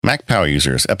Mac Power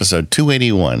Users, episode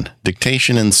 281,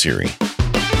 Dictation in Siri.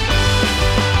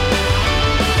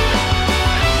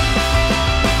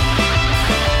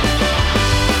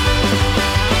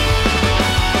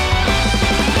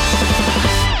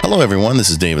 Hello, everyone.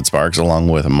 This is David Sparks, along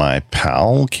with my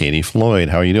pal, Katie Floyd.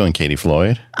 How are you doing, Katie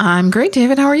Floyd? I'm great,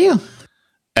 David. How are you?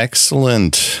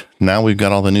 Excellent. Now we've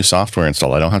got all the new software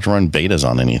installed. I don't have to run betas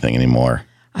on anything anymore.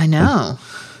 I know.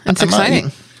 It's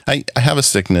exciting. I have a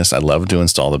sickness. I love to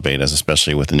install the betas,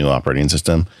 especially with the new operating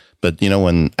system. But, you know,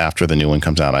 when after the new one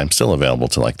comes out, I'm still available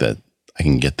to I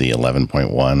can get the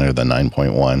 11.1 or the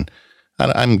 9.1.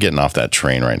 I'm getting off that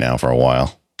train right now for a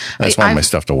while. I just want my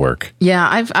stuff to work. Yeah,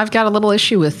 I've got a little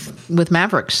issue with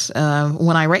Mavericks.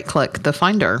 When I right click, the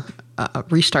Finder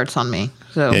restarts on me.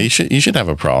 So yeah, you should have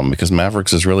a problem because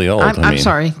Mavericks is really old. I'm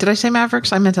sorry. Did I say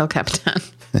Mavericks? I meant El Capitan.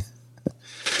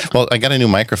 Well, I got a new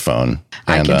microphone.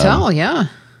 I can tell. Yeah.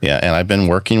 Yeah, and I've been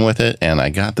working with it, and I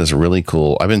got this really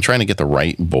cool. I've been trying to get the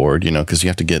right board, because you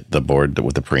have to get the board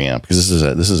with the preamp. Because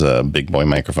this is a big boy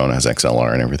microphone. It has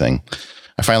XLR and everything.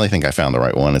 I finally think I found the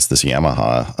right one. It's this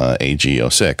Yamaha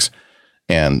AG06,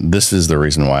 and this is the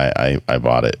reason why I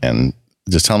bought it. And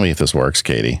just tell me if this works,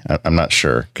 Katie. I'm not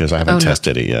sure because I haven't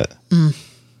tested it yet.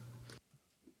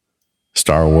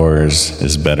 Star Wars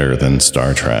is better than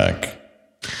Star Trek.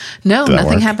 No,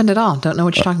 nothing happened at all. Don't know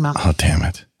what you're talking about. Oh, damn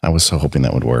it. I was so hoping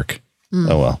that would work.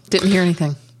 Oh, well. Didn't hear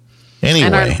anything. Anyway.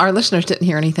 And our listeners didn't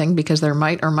hear anything because there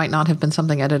might or might not have been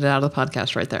something edited out of the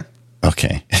podcast right there.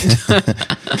 Okay.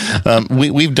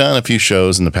 We've done a few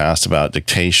shows in the past about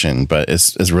dictation, but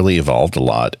it's really evolved a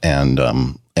lot. And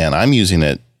I'm using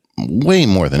it way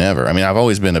more than ever. I mean, I've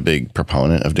always been a big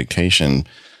proponent of dictation,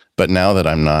 but now that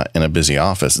I'm not in a busy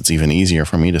office, it's even easier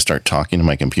for me to start talking to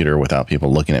my computer without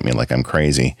people looking at me like I'm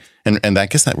crazy. And I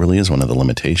guess that really is one of the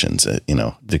limitations.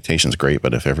 Dictation's great,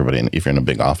 but if you're in a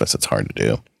big office, it's hard to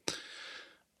do.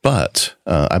 But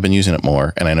I've been using it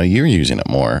more, and I know you're using it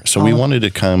more. So we wanted to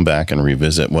come back and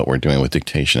revisit what we're doing with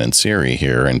dictation in Siri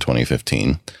here in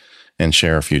 2015, and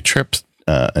share a few tricks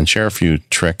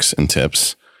and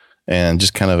tips, and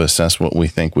just kind of assess what we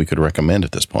think we could recommend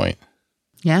at this point.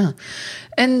 Yeah.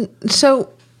 And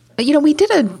so, we did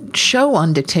a show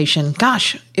on dictation.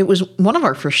 Gosh, it was one of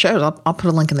our first shows. I'll put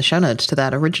a link in the show notes to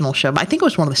that original show. But I think it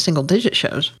was one of the single digit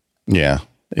shows. Yeah.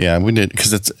 Yeah, we did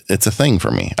because it's a thing for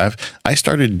me. I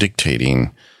started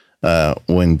dictating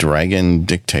when Dragon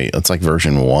Dictate. It's like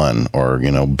version 1 or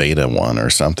beta 1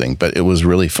 or something. But it was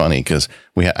really funny because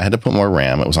I had to put more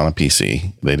RAM. It was on a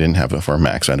PC. They didn't have it for a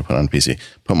Mac, so I had to put it on a PC.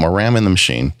 Put more RAM in the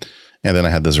machine, and then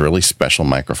I had this really special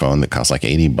microphone that cost like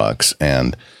 $80.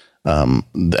 And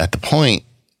at the point,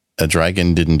 a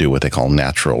Dragon didn't do what they call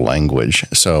natural language,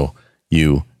 so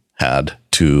you had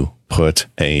to put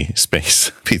a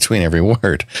space between every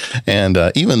word. And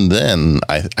even then,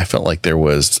 I felt like there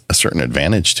was a certain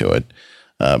advantage to it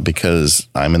because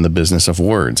I'm in the business of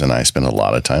words and I spend a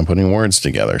lot of time putting words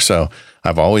together. So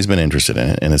I've always been interested in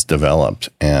it, and it's developed.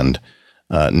 And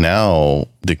now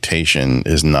dictation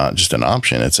is not just an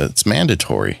option. It's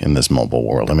mandatory in this mobile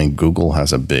world. I mean, Google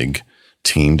has a big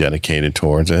team dedicated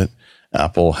towards it.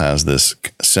 Apple has this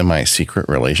semi-secret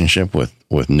relationship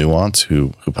with Nuance,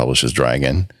 who publishes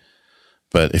Dragon.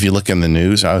 But if you look in the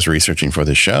news, I was researching for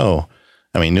the show.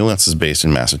 I mean, Nuance is based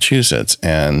in Massachusetts,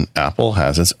 and Apple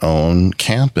has its own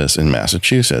campus in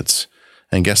Massachusetts.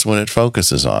 And guess what it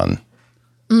focuses on?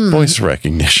 Voice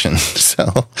recognition.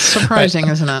 So surprising,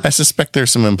 isn't it? I suspect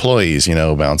there's some employees,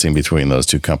 bouncing between those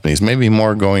two companies, maybe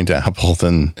more going to Apple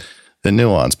than the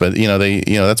Nuance. But,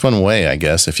 that's one way, I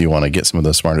guess, if you want to get some of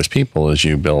the smartest people, is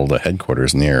you build a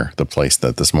headquarters near the place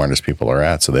that the smartest people are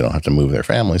at so they don't have to move their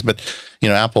families. But,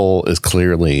 Apple is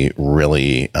clearly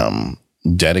really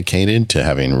dedicated to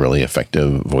having really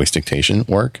effective voice dictation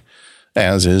work,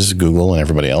 as is Google and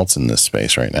everybody else in this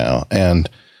space right now. And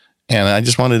I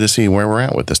just wanted to see where we're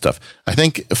at with this stuff. I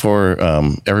think for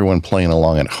everyone playing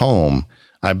along at home,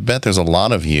 I bet there's a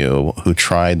lot of you who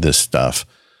tried this stuff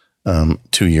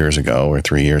 2 years ago or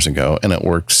 3 years ago, and it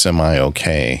worked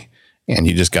semi-okay, and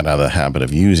you just got out of the habit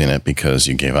of using it because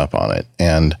you gave up on it.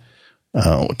 And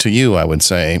to you, I would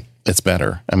say it's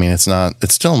better. I mean, it's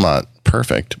still not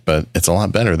perfect, but it's a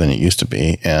lot better than it used to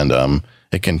be, and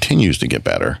it continues to get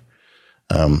better.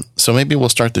 So maybe we'll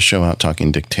start the show out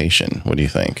talking dictation. What do you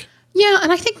think? Yeah,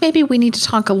 and I think maybe we need to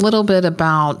talk a little bit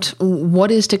about what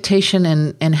is dictation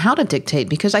and how to dictate,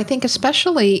 because I think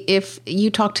especially if you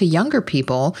talk to younger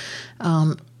people,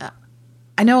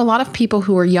 I know a lot of people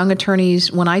who are young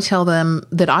attorneys, when I tell them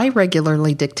that I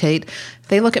regularly dictate,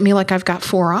 they look at me like I've got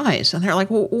four eyes. And they're like,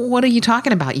 well, what are you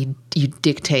talking about? You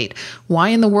dictate. Why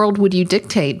in the world would you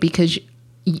dictate? Because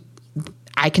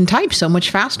I can type so much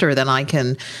faster than I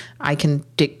can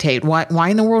dictate. Why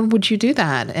in the world would you do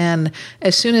that? And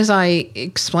as soon as I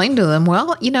explained to them,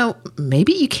 well,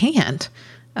 maybe you can't,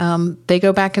 they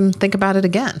go back and think about it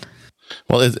again.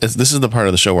 Well, this is the part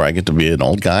of the show where I get to be an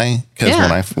old guy,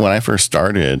 because when I first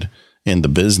started in the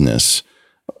business,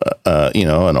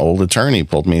 an old attorney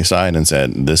pulled me aside and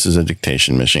said, "This is a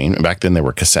dictation machine." Back then, they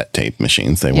were cassette tape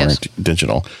machines; they weren't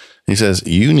digital. He says,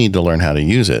 "You need to learn how to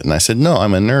use it." And I said, "No,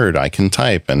 I'm a nerd. I can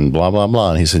type and blah blah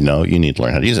blah." And he said, "No, you need to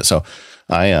learn how to use it." So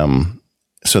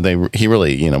he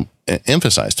really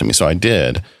emphasized to me. So I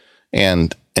did,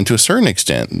 and to a certain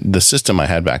extent, the system I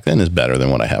had back then is better than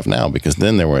what I have now, because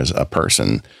then there was a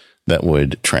person that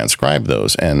would transcribe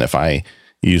those, and if I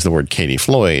use the word Katie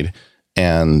Floyd,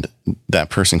 and that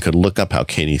person could look up how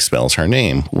Katie spells her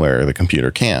name, where the computer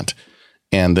can't.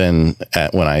 And then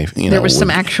there was some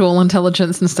actual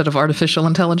intelligence instead of artificial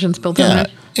intelligence built in there.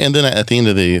 And then at the end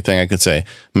of the thing, I could say,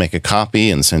 make a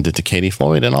copy and send it to Katie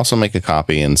Floyd, and also make a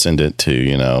copy and send it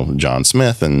to, John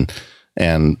Smith.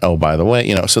 And oh, by the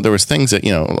way, so there was things that,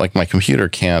 like my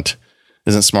computer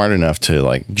isn't smart enough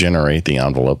to generate the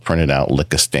envelope, print it out,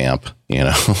 lick a stamp,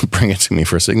 bring it to me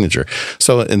for a signature.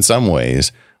 So in some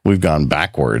ways, we've gone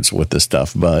backwards with this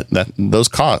stuff, but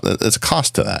it's a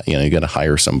cost to that. You got to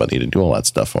hire somebody to do all that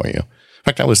stuff for you. In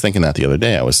fact, I was thinking that the other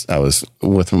day. I was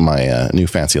with my new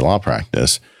fancy law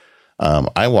practice.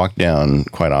 I walk down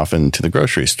quite often to the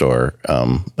grocery store.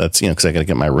 That's because I got to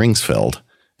get my rings filled,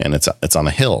 and it's on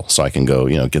a hill, so I can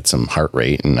go get some heart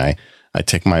rate, and I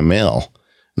take my mail.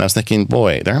 And I was thinking,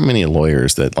 boy, there aren't many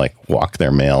lawyers that walk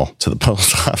their mail to the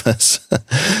post office.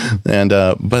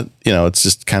 But it's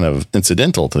just kind of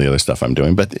incidental to the other stuff I'm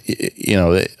doing. But,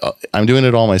 I'm doing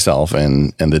it all myself,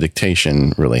 and the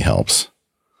dictation really helps.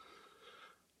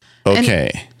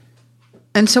 Okay.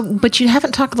 And so, but you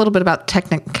haven't talked a little bit about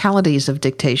technicalities of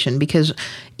dictation, because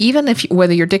even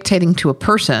whether you're dictating to a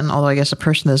person, although I guess a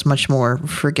person is much more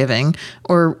forgiving,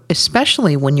 or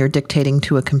especially when you're dictating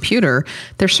to a computer,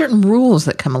 there's certain rules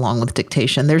that come along with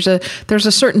dictation. There's a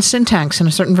certain syntax and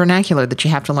a certain vernacular that you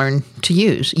have to learn to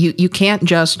use. You can't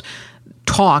just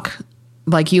talk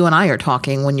like you and I are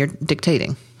talking when you're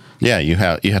dictating. Yeah, you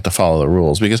have to follow the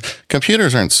rules, because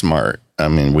computers aren't smart. I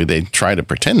mean, they try to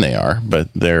pretend they are, but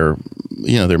they're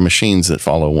machines that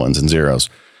follow ones and zeros.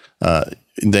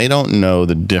 They don't know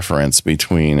the difference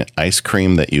between ice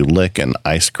cream that you lick and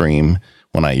ice cream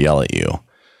when I yell at you.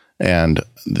 And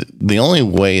the only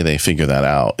way they figure that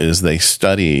out is they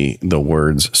study the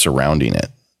words surrounding it.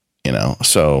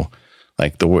 So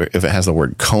if it has the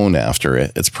word cone after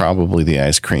it, it's probably the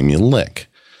ice cream you lick.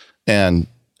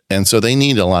 And so they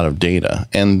need a lot of data,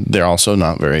 and they're also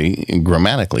not very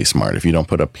grammatically smart. If you don't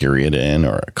put a period in,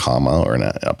 or a comma, or an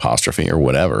apostrophe, or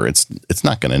whatever, it's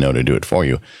not going to know to do it for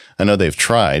you. I know they've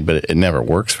tried, but it never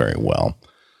works very well.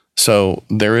 So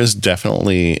there is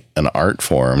definitely an art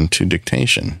form to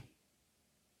dictation.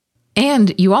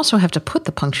 And you also have to put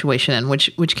the punctuation in,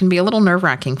 which can be a little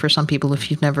nerve-wracking for some people if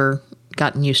you've never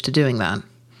gotten used to doing that.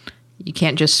 You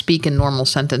can't just speak in normal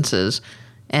sentences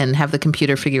and have the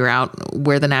computer figure out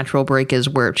where the natural break is,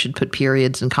 where it should put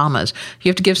periods and commas. You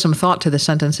have to give some thought to the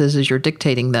sentences as you're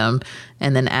dictating them,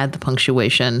 and then add the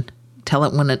punctuation, tell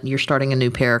it when you're starting a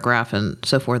new paragraph, and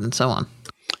so forth and so on.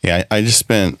 Yeah, I just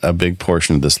spent a big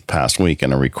portion of this past week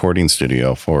in a recording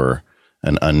studio for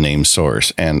an unnamed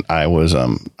source, and I was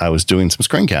doing some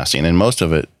screencasting, and most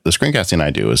of it, the screencasting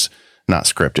I do is not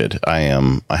scripted.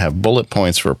 I have bullet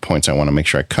points for points I want to make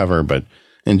sure I cover, but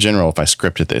in general, if I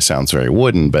script it, it sounds very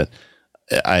wooden, but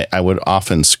I would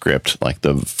often script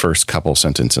the first couple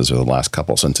sentences or the last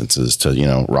couple sentences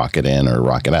to, rock it in or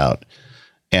rock it out.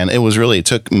 And it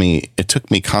took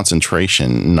me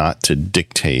concentration not to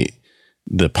dictate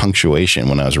the punctuation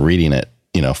when I was reading it,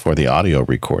 for the audio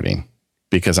recording,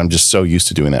 because I'm just so used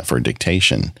to doing that for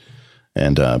dictation.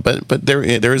 And, but there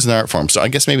is an art form. So I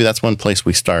guess maybe that's one place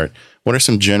we start. What are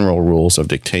some general rules of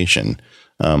dictation?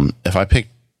 If I pick,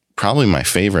 probably my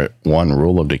favorite one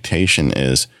rule of dictation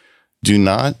is, do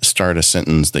not start a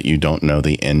sentence that you don't know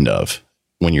the end of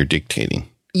when you're dictating.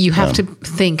 You have to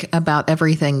think about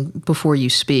everything before you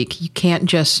speak. You can't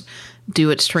just do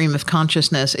it stream of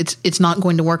consciousness. It's not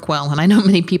going to work well. And I know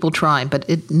many people try, but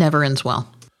it never ends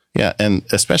well. Yeah, and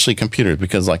especially computers,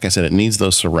 because like I said, it needs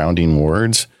those surrounding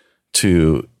words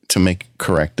to make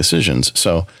correct decisions.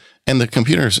 So, and the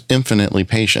computer's infinitely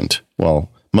patient. Well,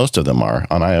 most of them are.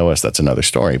 On iOS, that's another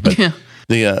story. But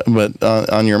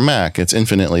on your Mac, it's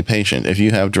infinitely patient. If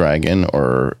you have Dragon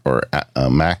or a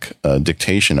Mac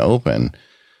dictation open,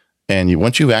 and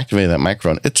once you've activated that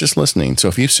microphone, it's just listening. So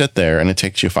if you sit there and it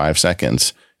takes you 5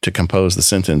 seconds to compose the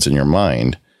sentence in your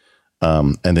mind,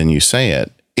 and then you say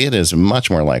it, it is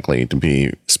much more likely to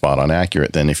be spot on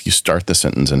accurate than if you start the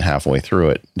sentence and halfway through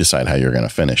it, decide how you're going to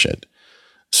finish it.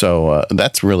 So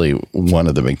that's really one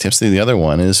of the big tips. The other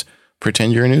one is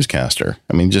pretend you're a newscaster.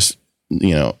 I mean, just,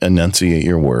 enunciate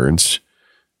your words.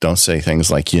 Don't say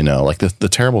things like, like the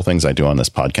terrible things I do on this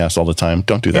podcast all the time.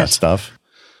 Don't do that stuff.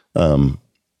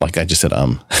 Like I just said,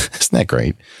 isn't that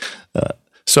great?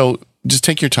 So just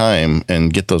take your time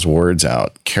and get those words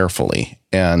out carefully.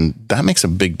 And that makes a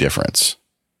big difference.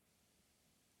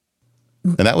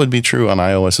 And that would be true on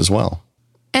iOS as well.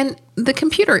 And the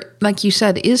computer, like you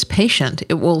said, is patient.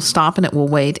 It will stop and it will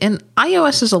wait. And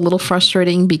iOS is a little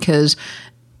frustrating because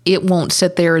it won't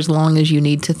sit there as long as you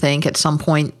need to think. At some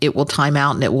point, it will time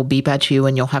out and it will beep at you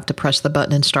and you'll have to press the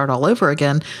button and start all over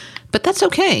again. But that's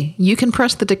okay. You can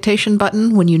press the dictation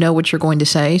button when you know what you're going to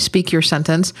say, speak your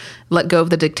sentence, let go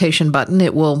of the dictation button.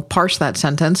 It will parse that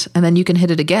sentence, and then you can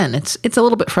hit it again. It's a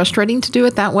little bit frustrating to do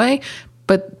it that way,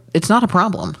 but it's not a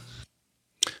problem.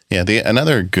 Yeah,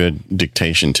 another good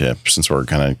dictation tip, since we're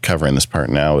kind of covering this part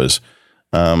now, is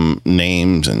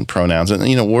names and pronouns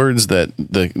and words that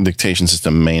the dictation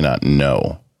system may not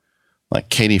know. Like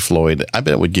Katie Floyd, I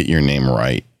bet it would get your name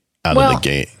right out of the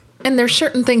gate. And there's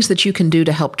certain things that you can do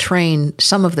to help train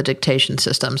some of the dictation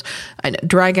systems.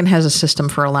 Dragon has a system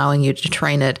for allowing you to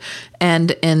train it.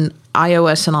 And in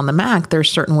iOS and on the Mac,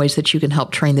 there's certain ways that you can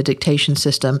help train the dictation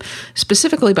system,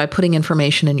 specifically by putting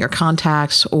information in your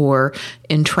contacts or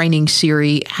in training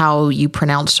Siri how you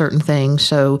pronounce certain things.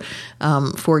 So,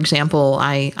 for example,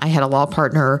 I had a law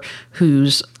partner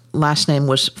whose last name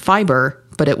was Fiber,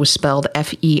 but it was spelled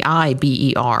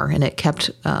Feiber, and it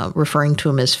kept referring to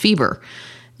him as Feber.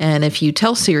 And if you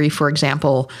tell Siri, for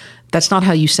example, that's not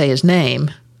how you say his name,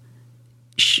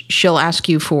 she'll ask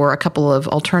you for a couple of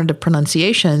alternative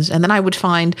pronunciations. And then I would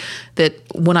find that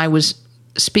when I was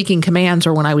speaking commands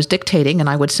or when I was dictating and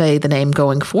I would say the name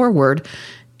going forward,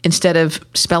 instead of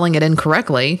spelling it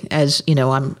incorrectly, as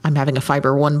I'm having a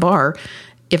Fiber 1 bar,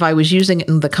 if I was using it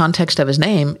in the context of his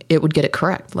name, it would get it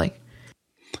correctly.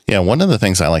 Yeah, one of the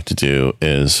things I like to do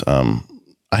is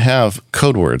I have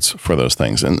code words for those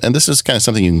things. And this is kind of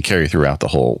something you can carry throughout the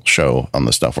whole show on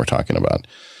the stuff we're talking about.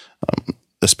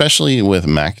 Especially with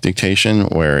Mac dictation,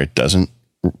 where it doesn't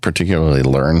particularly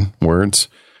learn words.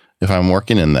 If I'm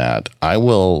working in that, I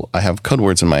have code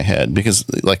words in my head because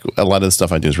like a lot of the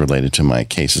stuff I do is related to my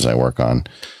cases I work on.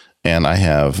 And I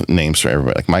have names for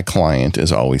everybody. Like my client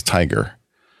is always Tiger,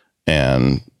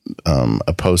 and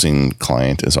opposing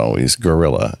client is always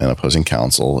Gorilla, and opposing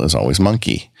counsel is always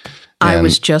Monkey. I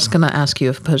was just going to ask you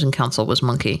if opposing counsel was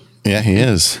Monkey. Yeah, he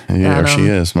is. She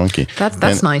is Monkey.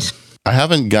 That's nice. I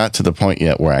haven't got to the point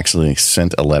yet where I actually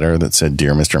sent a letter that said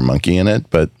 "Dear Mr. Monkey" in it,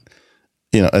 but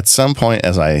at some point,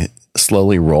 as I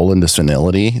slowly roll into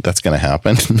senility, that's going to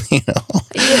happen.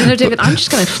 David, I'm just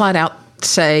going to flat out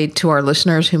say to our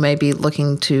listeners who may be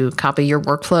looking to copy your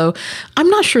workflow, I'm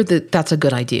not sure that that's a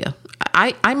good idea.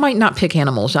 I might not pick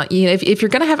animals. If you're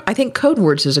going to have, I think code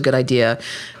words is a good idea,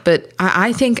 but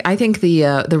I think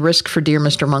the risk for Dear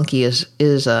Mr. Monkey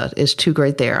is too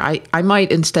great there. I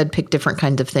might instead pick different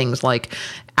kinds of things like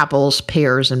apples,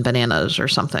 pears, and bananas or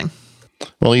something.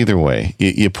 Well, either way,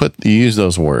 you use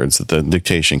those words that the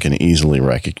dictation can easily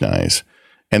recognize,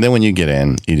 and then when you get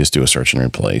in, you just do a search and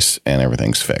replace, and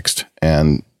everything's fixed.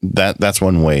 And that's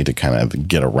one way to kind of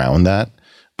get around that.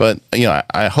 But,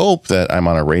 I hope that I'm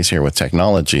on a race here with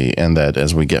technology, and that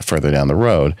as we get further down the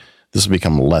road, this will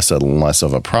become less and less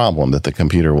of a problem, that the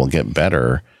computer will get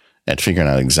better at figuring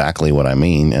out exactly what I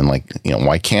mean. And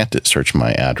why can't it search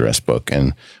my address book?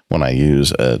 And when I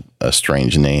use a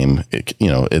strange name,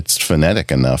 it's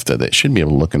phonetic enough that it should be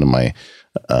able to look into my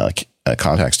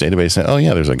contacts database and say, oh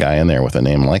yeah, there's a guy in there with a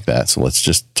name like that. So let's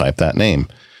just type that name.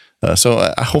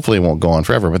 So hopefully it won't go on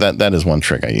forever, but that is one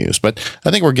trick I use. But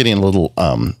I think we're getting a little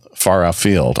far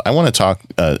afield. I want to talk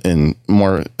in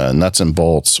more nuts and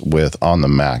bolts with on the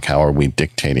Mac. How are we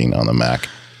dictating on the Mac?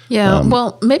 Yeah,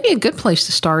 well, maybe a good place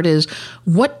to start is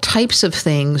what types of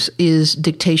things is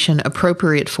dictation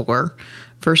appropriate for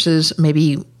versus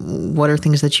maybe what are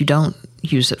things that you don't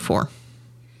use it for?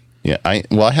 Yeah, I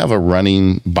have a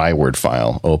running byword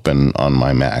file open on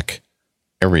my Mac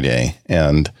every day,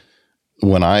 and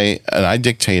when I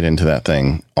dictate into that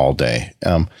thing all day.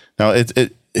 Now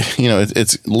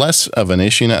it's less of an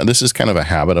issue now. This is kind of a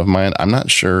habit of mine. I'm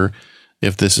not sure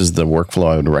if this is the workflow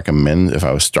I would recommend if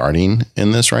I was starting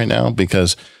in this right now,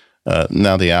 because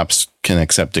now the apps can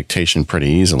accept dictation pretty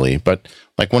easily. But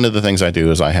like one of the things I do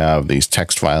is I have these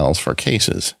text files for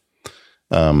cases.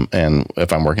 And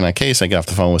if I'm working on a case, I get off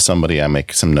the phone with somebody, I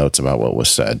make some notes about what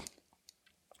was said.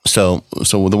 So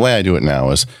the way I do it now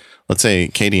is, let's say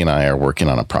Katie and I are working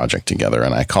on a project together,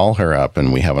 and I call her up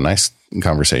and we have a nice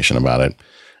conversation about it.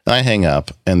 And I hang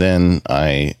up, and then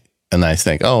I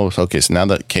think, oh, okay, so now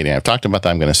that Katie and I have talked about that,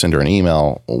 I'm going to send her an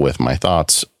email with my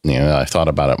thoughts. I thought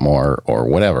about it more or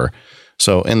whatever.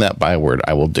 So in that byword,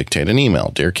 I will dictate an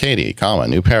email. Dear Katie, comma,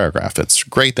 new paragraph. It's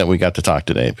great that we got to talk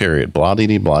today, period.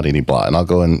 Blah-dee-dee, blah-dee-dee, blah. And I'll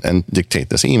go and dictate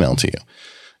this email to you.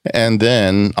 And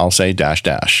then I'll say dash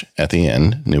dash at the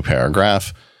end, new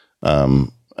paragraph.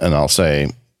 And I'll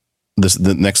say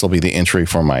the next will be the entry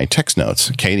for my text notes.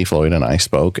 Katie Floyd and I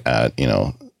spoke at,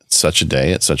 such a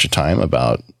day at such a time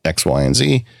about X, Y, and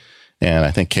Z. And I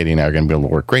think Katie and I are going to be able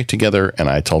to work great together. And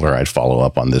I told her I'd follow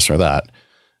up on this or that.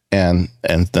 And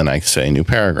then I say new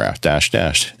paragraph, dash,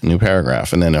 dash, new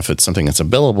paragraph. And then if it's something that's a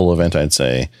billable event, I'd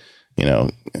say,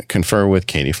 confer with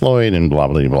Katie Floyd and blah,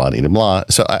 blah, blah, blah, blah.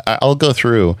 So I'll go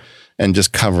through and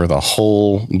just cover the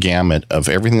whole gamut of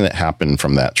everything that happened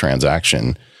from that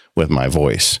transaction with my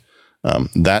voice.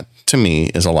 That to me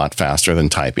is a lot faster than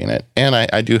typing it. And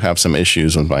I do have some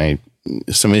issues with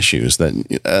some issues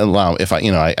that allow, if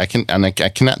I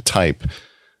cannot type,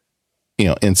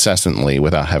 incessantly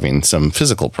without having some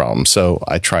physical problems. So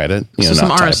I try to, some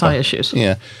RSI issues.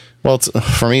 Yeah. Well,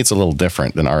 for me, it's a little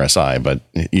different than RSI, but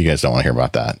you guys don't want to hear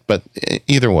about that. But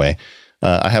either way,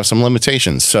 I have some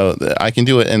limitations. So I can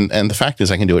do it. And the fact is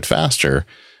I can do it faster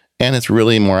and it's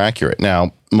really more accurate.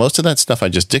 Now, most of that stuff I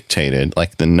just dictated,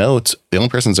 like the notes, the only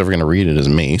person that's ever going to read it is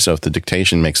me. So if the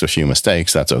dictation makes a few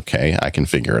mistakes, that's okay. I can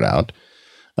figure it out.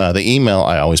 The email,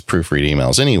 I always proofread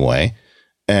emails anyway.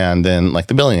 And then like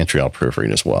the billing entry, I'll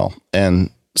proofread as well. And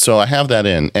so I have that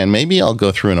in, and maybe I'll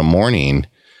go through in a morning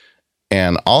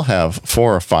and I'll have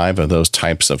 4 or 5 of those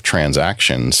types of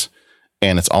transactions,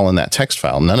 and it's all in that text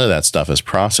file. None of that stuff is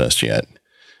processed yet.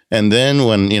 And then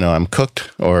when, I'm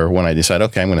cooked, or when I decide,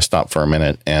 okay, I'm going to stop for a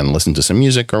minute and listen to some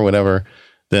music or whatever,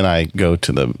 then I go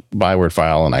to the byword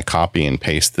file and I copy and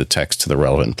paste the text to the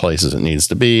relevant places it needs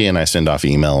to be. And I send off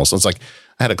emails. So it's like,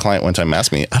 I had a client one time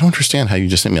ask me, I don't understand how you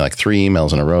just sent me like 3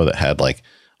 emails in a row that had like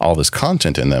all this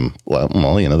content in them. Well,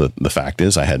 the fact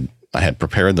is I had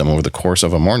prepared them over the course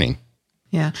of a morning.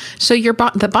 Yeah. So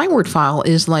the byword file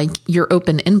is like your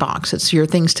open inbox. It's your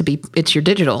things it's your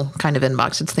digital kind of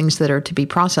inbox. It's things that are to be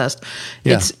processed.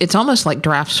 Yeah. It's almost like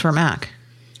drafts for Mac.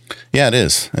 Yeah, it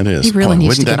is. It is. He really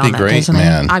needs to get on that, doesn't he?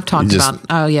 Man, I've talked about,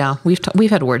 oh yeah, we've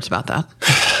had words about that.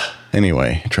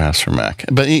 Anyway, drafts for Mac,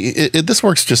 but this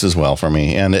works just as well for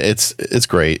me, and it's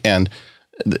great, and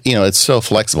it's so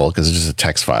flexible because it's just a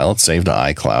text file. It's saved to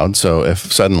iCloud, so if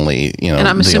suddenly and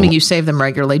I'm assuming you save them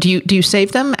regularly. Do you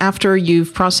save them after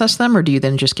you've processed them, or do you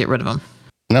then just get rid of them?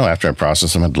 No, after I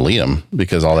process them, I delete them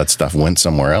because all that stuff went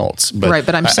somewhere else. But right,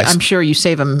 but I'm sure you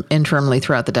save them internally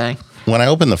throughout the day. When I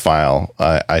open the file,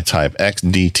 I type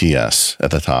XDTS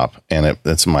at the top, and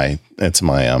it's my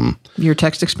your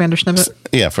text expander snippet.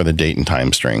 Yeah, for the date and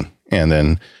time string,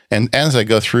 and as I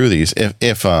go through these,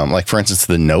 if like for instance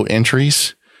the note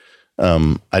entries,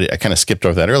 I kind of skipped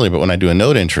over that earlier, but when I do a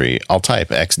note entry, I'll type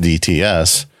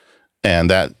XDTS, and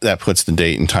that puts the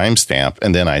date and time stamp,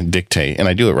 and then I dictate, and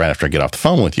I do it right after I get off the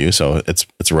phone with you, so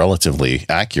it's relatively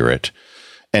accurate.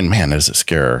 And man, does it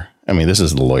scare. I mean, this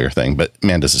is the lawyer thing, but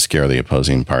man, does it scare the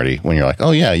opposing party when you're like,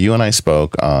 oh yeah, you and I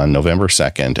spoke on November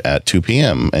 2nd at 2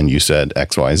 p.m. and you said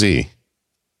XYZ.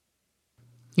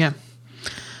 Yeah.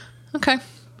 Okay.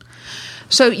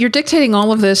 So you're dictating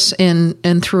all of this in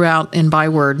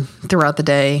byword throughout the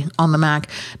day on the Mac.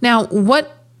 Now, what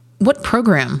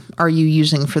program are you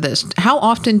using for this? How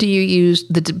often do you use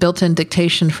the built-in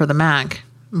dictation for the Mac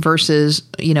versus,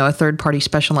 a third-party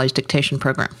specialized dictation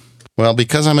program? Well,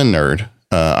 because I'm a nerd,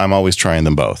 I'm always trying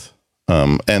them both.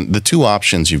 And the 2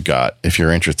 options you've got, if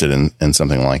you're interested in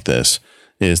something like this,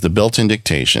 is the built-in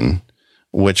dictation,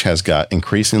 which has got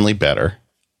increasingly better,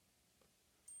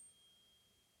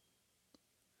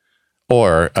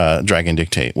 or Dragon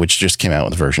Dictate, which just came out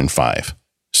with version 5.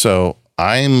 So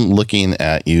I'm looking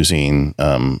at using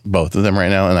both of them right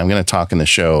now, and I'm going to talk in the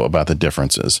show about the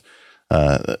differences.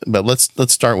 But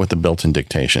let's start with the built-in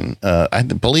dictation. I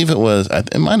believe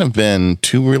it might have been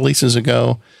 2 releases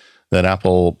ago that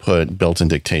Apple put built-in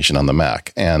dictation on the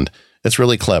Mac, and it's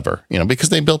really clever, because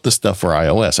they built this stuff for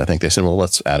iOS. I think they said, well,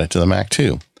 let's add it to the Mac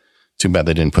too. Too bad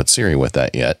they didn't put Siri with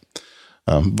that yet.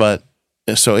 But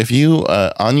so if you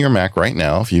on your Mac right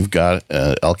now, if you've got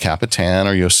El Capitan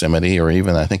or Yosemite, or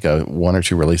even I think 1 or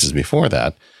 2 releases before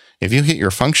that, if you hit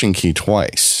your function key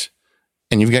twice,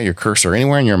 and you've got your cursor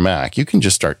anywhere in your Mac, you can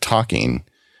just start talking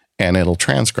and it'll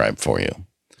transcribe for you.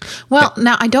 Well,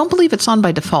 now I don't believe it's on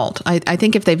by default. I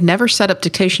think if they've never set up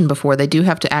dictation before, they do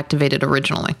have to activate it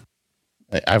originally.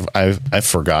 I've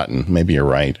forgotten. Maybe you're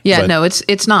right. Yeah, no,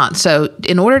 it's not. So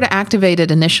in order to activate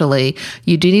it initially,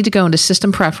 you do need to go into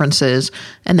System Preferences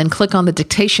and then click on the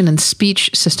Dictation and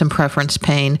Speech System Preference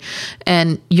pane,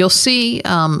 and you'll see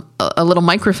a little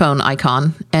microphone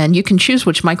icon, and you can choose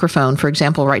which microphone. For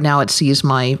example, right now it sees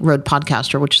my Rode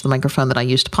Podcaster, which is the microphone that I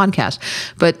use to podcast.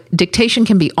 But dictation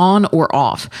can be on or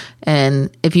off. And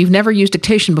if you've never used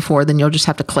dictation before, then you'll just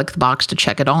have to click the box to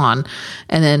check it on,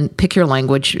 and then pick your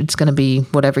language. It's going to be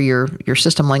whatever your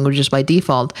system language is by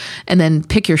default, and then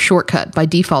pick your shortcut. By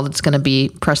default, it's going to be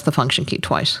press the function key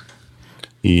twice.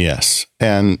 Yes.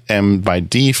 And by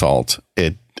default,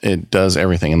 it does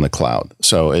everything in the cloud.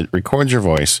 So it records your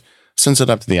voice, sends it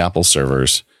up to the Apple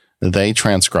servers. They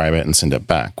transcribe it and send it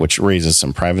back, which raises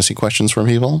some privacy questions for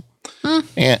people.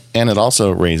 And it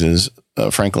also raises,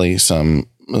 frankly, some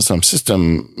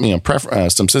system,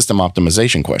 some system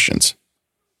optimization questions.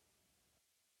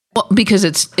 Well, because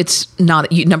it's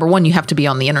not, number one, you have to be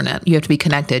on the internet. You have to be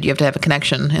connected. You have to have a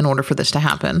connection in order for this to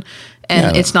happen.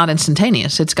 And it's not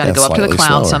instantaneous. It's got to go up to the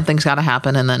cloud. Slower. Something's got to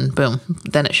happen. And then boom,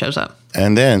 then it shows up.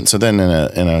 And then in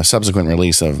a subsequent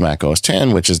release of Mac OS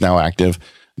X, which is now active,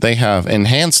 they have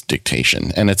enhanced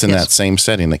dictation, and it's in that same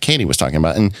setting that Katie was talking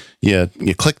about. And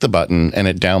you click the button and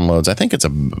it downloads. I think it's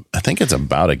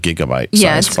about a gigabyte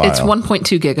size file. It's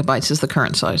 1.2 gigabytes is the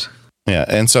current size. Yeah,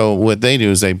 and so what they do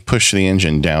is they push the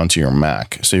engine down to your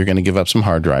Mac. So you're going to give up some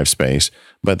hard drive space,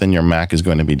 but then your Mac is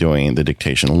going to be doing the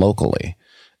dictation locally.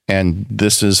 And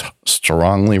this is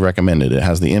strongly recommended. It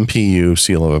has the MPU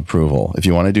seal of approval. If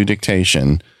you want to do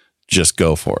dictation, just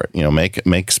go for it.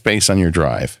 Make space on your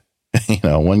drive.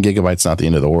 1 gigabyte's not the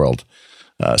end of the world.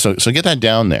 So get that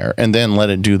down there and then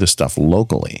let it do the stuff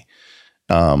locally.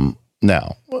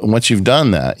 Now, once you've done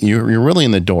that, you're really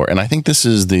in the door. And I think this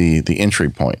is the entry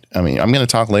point. I mean, I'm going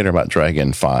to talk later about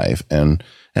Dragon 5 and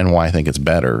why I think it's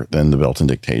better than the built-in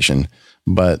dictation.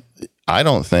 But I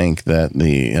don't think that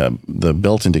the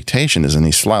built-in dictation is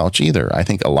any slouch either. I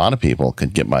think a lot of people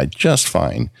could get by just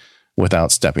fine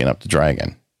without stepping up to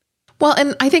Dragon. Well,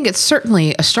 and I think it's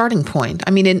certainly a starting point.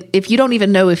 I mean, if you don't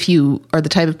even know if you are the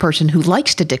type of person who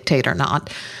likes to dictate or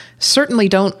not, certainly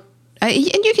don't. And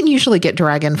you can usually get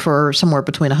Dragon for somewhere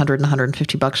between $100 and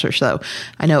 $150 or so.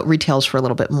 I know it retails for a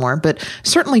little bit more, but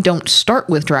certainly don't start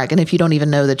with Dragon if you don't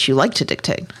even know that you like to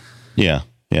dictate. Yeah.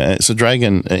 So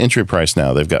Dragon entry price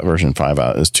now, they've got version 5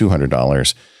 out, is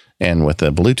 $200. And with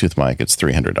the Bluetooth mic, it's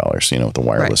 $300, with the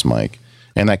wireless mic.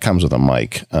 And that comes with a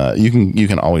mic. You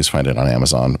can always find it on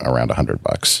Amazon around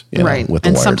 $100. Right. With the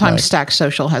and wired sometimes mic. Stack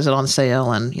Social has it on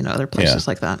sale and, other places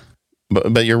like that.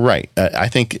 But you're right. I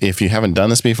think if you haven't done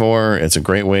this before, it's a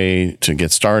great way to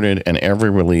get started. And every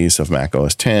release of Mac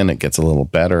OS X, it gets a little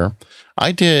better.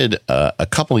 I did a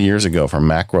couple years ago for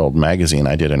Macworld magazine.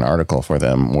 I did an article for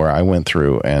them where I went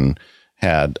through and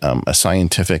had a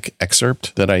scientific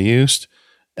excerpt that I used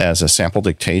as a sample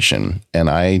dictation. And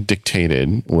I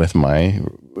dictated with my,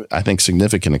 I think,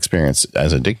 significant experience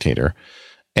as a dictator,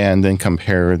 and then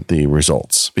compared the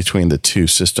results between the two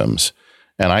systems.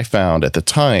 And I found at the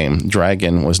time,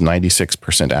 Dragon was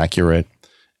 96% accurate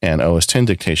and OS X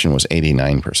dictation was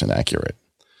 89% accurate.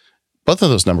 Both of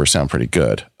those numbers sound pretty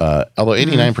good. Although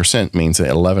 89% means that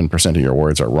 11% of your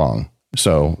words are wrong.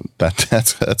 So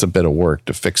that's a bit of work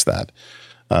to fix that.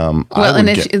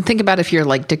 Think about if you're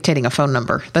like dictating a phone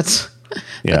number, that's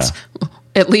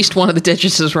at least one of the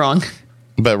digits is wrong.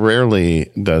 But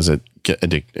rarely does it get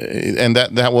addicted. And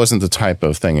that wasn't the type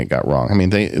of thing it got wrong. I mean,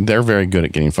 they're very good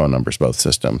at getting phone numbers, both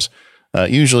systems.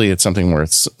 Usually it's something where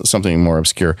it's something more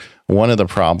obscure. One of the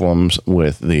problems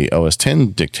with the OS X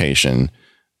dictation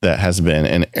that has been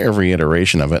in every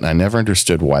iteration of it, and I never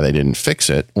understood why they didn't fix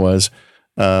it, was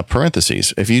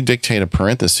parentheses. If you dictate a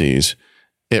parentheses,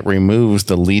 it removes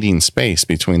the leading space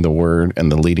between the word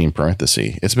and the leading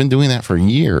parenthesis. It's been doing that for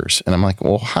years. And I'm like,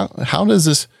 well, how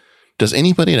does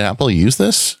anybody at Apple use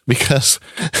this? Because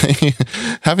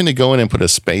having to go in and put a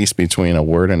space between a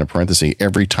word and a parenthesis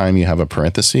every time you have a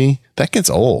parenthesis, that gets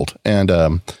old.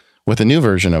 And with the new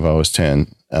version of OS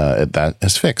X, that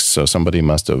is fixed. So somebody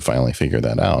must have finally figured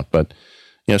that out. But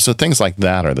so things like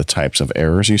that are the types of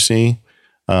errors you see.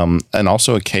 And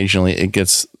also occasionally it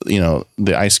gets,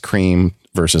 the ice cream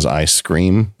versus ice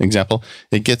cream example.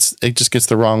 It just gets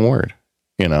the wrong word.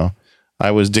 I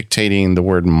was dictating the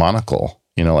word monocle.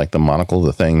 Like the monocle,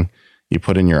 the thing you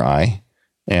put in your eye,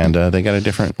 and they got a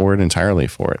different word entirely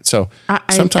for it. So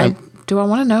sometimes, do I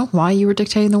want to know why you were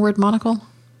dictating the word monocle?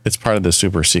 It's part of the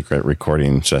super secret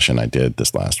recording session I did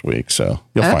this last week. So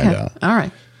you'll find out. All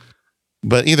right.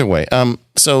 But either way,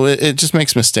 so it just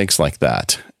makes mistakes like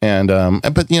that. And,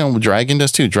 but Dragon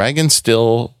does too. Dragon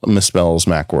still misspells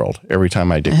Macworld every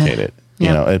time I dictate it.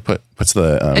 It puts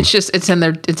the it's in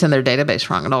their database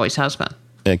wrong. It always has been.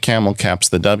 Camel caps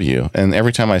the W. And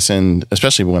every time I send,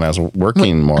 especially when I was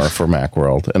working more for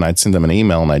Macworld, and I'd send them an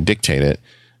email and I'd dictate it,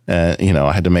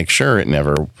 I had to make sure it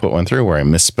never put one through where I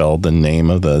misspelled the name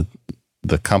of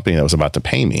the company that was about to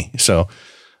pay me. So,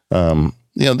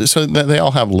 so they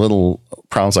all have little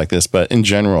problems like this, but in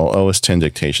general, OS 10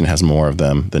 dictation has more of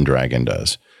them than Dragon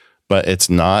does. But it's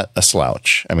not a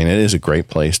slouch. I mean, it is a great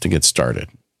place to get started.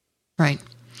 Right.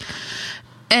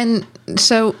 And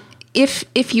so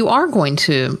if you are going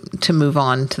to move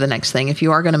on to the next thing, if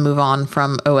you are going to move on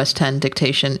from OS 10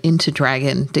 dictation into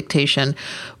Dragon dictation,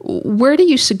 where do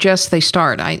you suggest they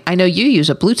start? I know you use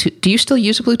a Bluetooth. Do you still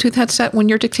use a Bluetooth headset when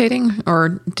you're dictating,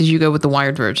 or did you go with the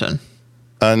wired version?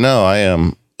 No, I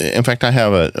am. In fact,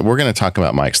 we're going to talk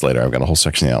about mics later. I've got a whole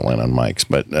section in the outline on mics,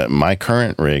 but my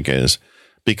current rig is,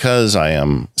 because I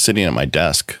am sitting at my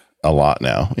desk a lot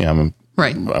now.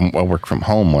 I work from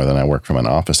home more than I work from an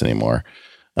office anymore.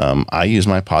 I use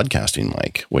my podcasting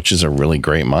mic, which is a really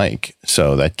great mic.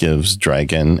 So that gives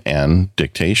Dragon and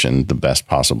dictation the best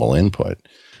possible input.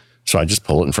 So I just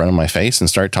pull it in front of my face and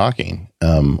start talking,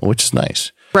 which is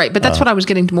nice. Right, but that's what I was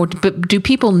getting to more. But do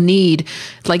people need,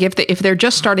 like, if they're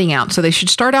just starting out, so they should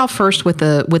start out first with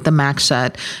the Max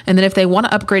set, and then if they want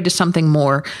to upgrade to something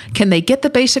more, can they get the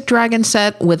basic Dragon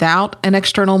set without an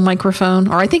external microphone?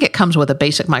 Or I think it comes with a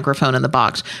basic microphone in the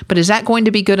box. But is that going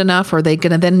to be good enough? Or are they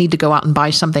going to then need to go out and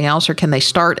buy something else? Or can they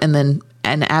start and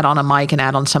add on a mic and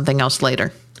add on something else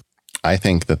later? I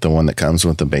think that the one that comes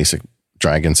with the basic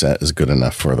Dragon set is good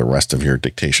enough for the rest of your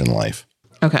dictation life.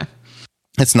 Okay.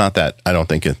 It's not that I don't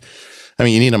think it. I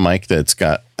mean, you need a mic that's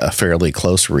got a fairly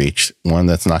close reach, one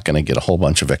that's not going to get a whole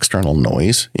bunch of external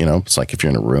noise. It's like if you're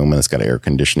in a room and it's got air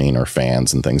conditioning or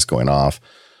fans and things going off.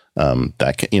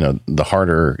 The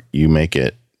harder you make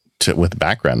it with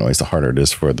background noise, the harder it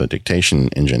is for the dictation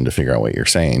engine to figure out what you're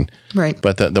saying. Right.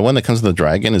 But the one that comes with the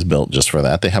Dragon is built just for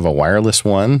that. They have a wireless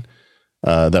one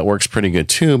that works pretty good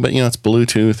too, but it's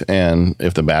Bluetooth, and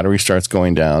if the battery starts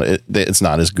going down, it's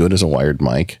not as good as a wired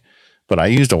mic. But I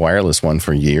used a wireless one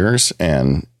for years,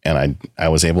 and I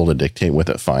was able to dictate with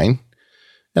it fine.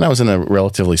 And I was in a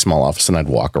relatively small office, and I'd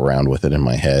walk around with it in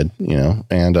my head,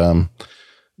 And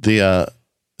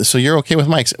so you're okay with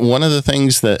mics. One of the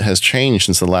things that has changed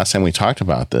since the last time we talked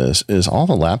about this is all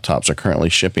the laptops are currently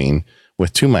shipping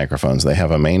with two microphones. They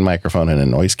have a main microphone and a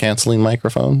noise canceling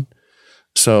microphone.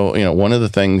 So one of the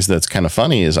things that's kind of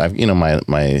funny is I've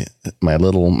my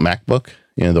little MacBook,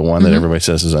 the one that everybody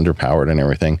says is underpowered and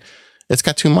everything. It's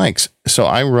got two mics. So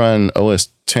I run OS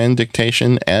 10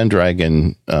 dictation and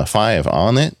Dragon 5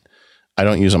 on it. I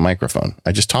don't use a microphone.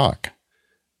 I just talk.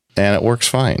 And it works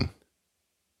fine.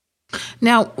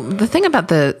 Now, the thing about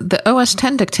the OS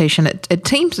 10 dictation, it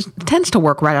tends to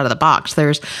work right out of the box.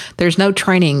 There's no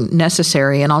training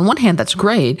necessary. And on one hand, that's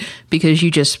great because you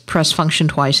just press function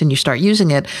twice and you start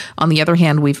using it. On the other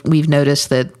hand, we've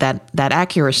noticed that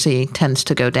accuracy tends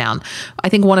to go down. I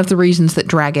think one of the reasons that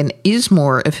Dragon is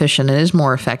more efficient and is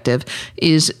more effective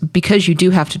is because you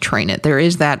do have to train it. There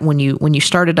is that when you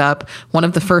start it up, one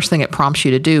of the first thing it prompts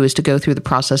you to do is to go through the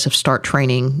process of start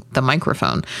training the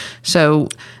microphone. So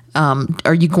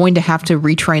are you going to have to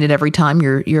retrain it every time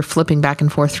you're flipping back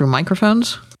and forth through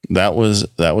microphones? That was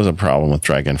a problem with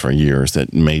Dragon for years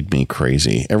that made me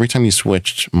crazy. Every time you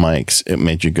switched mics, it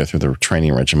made you go through the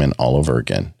training regimen all over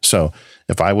again. So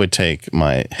if I would take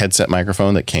my headset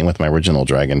microphone that came with my original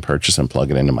Dragon purchase and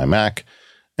plug it into my Mac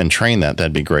and train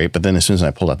that'd be great. But then as soon as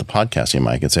I pulled out the podcasting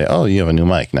mic, it'd say, oh, you have a new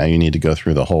mic. Now you need to go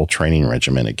through the whole training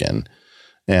regimen again.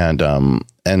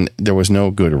 And there was no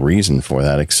good reason for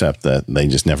that, except that they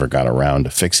just never got around to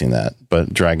fixing that.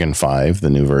 But Dragon 5, the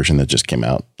new version that just came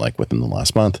out like within the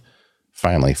last month,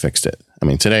 finally fixed it. I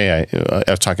mean, today I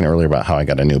was talking earlier about how I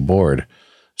got a new board.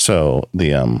 So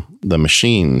the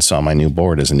machine saw my new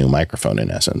board as a new microphone in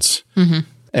essence. Mm-hmm.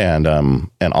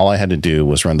 And all I had to do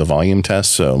was run the volume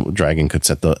test. So Dragon could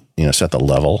set the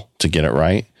level to get it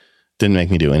right. Didn't make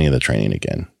me do any of the training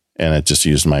again. And it just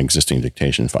used my existing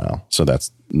dictation file. So that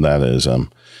is,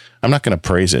 I'm not going to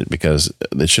praise it because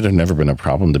it should have never been a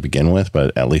problem to begin with,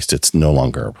 but at least it's no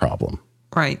longer a problem.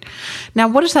 Right. Now,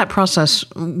 what does that process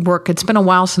work? It's been a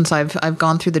while since I've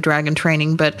gone through the Dragon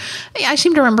training, but I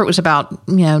seem to remember it was about,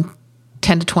 10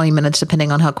 to 20 minutes,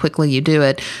 depending on how quickly you do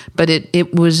it. But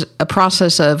it was a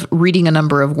process of reading a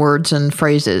number of words and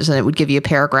phrases, and it would give you a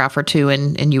paragraph or two,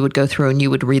 and you would go through and you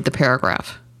would read the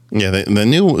paragraph. Yeah,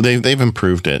 they've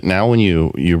improved it. Now when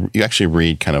you actually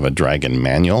read kind of a Dragon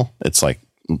manual, it's like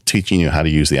teaching you how to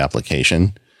use the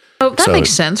application. Oh, that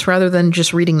makes sense rather than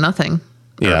just reading nothing.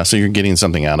 Yeah, so you're getting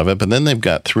something out of it. But then they've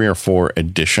got 3 or 4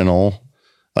 additional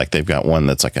Like they've got one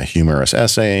that's like a humorous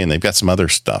essay, and they've got some other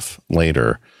stuff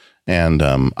later. And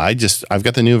I've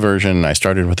got the new version. I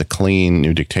started with a clean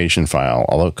new dictation file,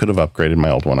 although it could have upgraded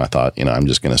my old one. I thought, I'm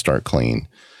just going to start clean.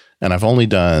 And I've only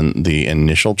done the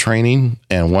initial training.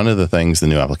 And one of the things the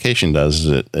new application does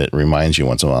is it reminds you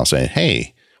once in a while, saying,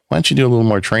 hey, why don't you do a little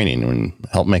more training and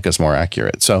help make us more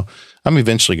accurate? So I'm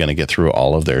eventually going to get through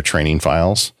all of their training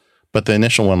files. But the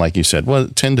initial one, like you said,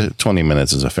 10 to 20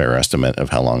 minutes is a fair estimate of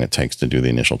how long it takes to do the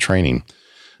initial training.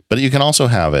 But you can also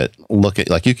have it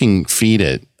you can feed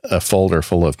it a folder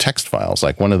full of text files.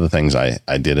 Like one of the things I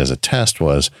did as a test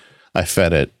was I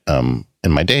fed it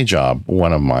in my day job,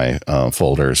 one of my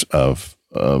folders of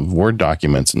Word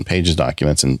documents and Pages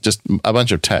documents and just a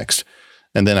bunch of text.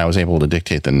 And then I was able to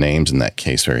dictate the names in that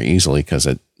case very easily because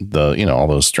all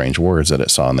those strange words that it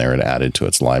saw in there, it added to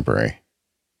its library,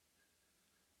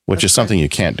 which is something you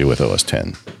can't do with OS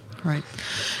X. Right.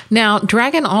 Now,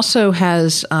 Dragon also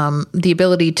has the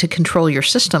ability to control your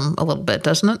system a little bit,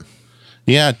 doesn't it?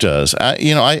 Yeah, it does.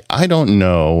 I don't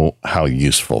know how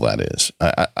useful that is.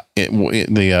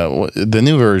 The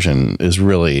new version is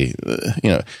really,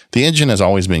 the engine has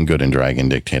always been good in Dragon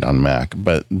Dictate on Mac,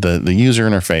 but the user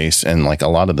interface and like a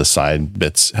lot of the side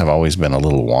bits have always been a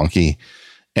little wonky,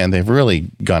 and they've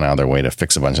really gone out of their way to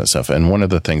fix a bunch of stuff. And one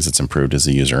of the things that's improved is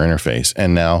the user interface.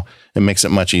 And now it makes it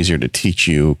much easier to teach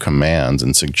you commands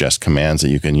and suggest commands that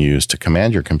you can use to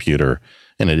command your computer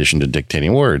in addition to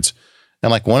dictating words.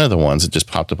 And like one of the ones that just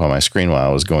popped up on my screen while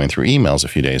I was going through emails a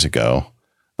few days ago,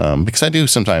 because I do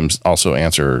sometimes also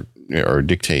answer or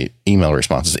dictate email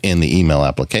responses in the email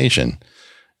application.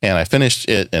 And I finished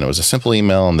it, and it was a simple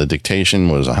email, and the dictation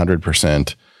was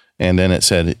 100%. And then it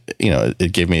said,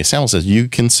 it gave me a sample, says, you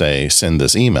can say, send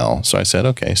this email. So I said,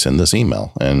 okay, send this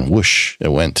email. And whoosh,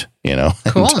 it went,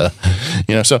 Cool.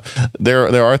 And, so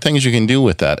there are things you can do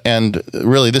with that. And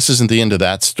really, this isn't the end of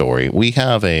that story. We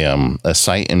have a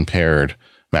sight impaired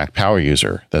Mac power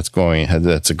user that's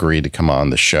agreed to come on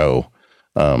the show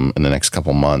in the next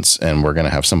couple months. And we're going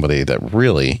to have somebody that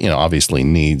really, obviously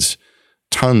needs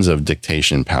tons of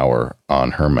dictation power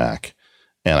on her Mac.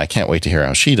 And I can't wait to hear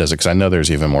how she does it, because I know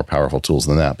there's even more powerful tools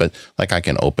than that. But like I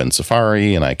can open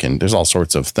Safari, and there's all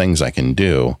sorts of things I can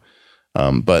do.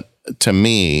 But to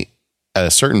me, at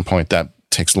a certain point, that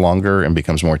takes longer and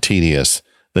becomes more tedious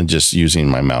than just using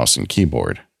my mouse and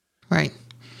keyboard. Right.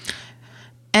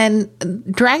 And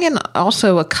Dragon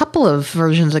also, a couple of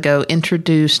versions ago,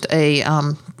 introduced a,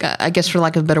 I guess for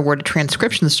lack of a better word, a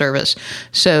transcription service.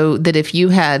 So that if you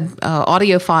had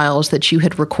audio files that you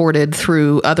had recorded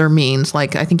through other means,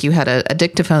 like I think you had a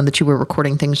dictaphone that you were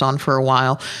recording things on for a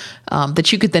while,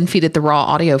 that you could then feed it the raw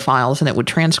audio files and it would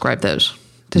transcribe those.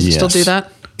 Does it still do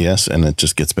that? Yes, and it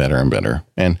just gets better and better.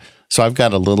 And so I've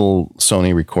got a little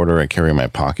Sony recorder I carry in my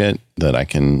pocket that I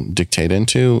can dictate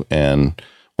into, and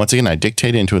once again, I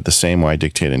dictate into it the same way I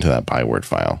dictate into that Byword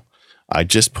file. I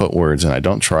just put words, and I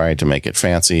don't try to make it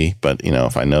fancy, but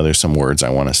if I know there's some words I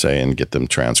want to say and get them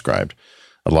transcribed.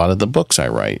 A lot of the books I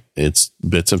write, it's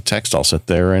bits of text I'll sit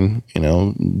there and,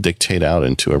 dictate out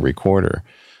into a recorder.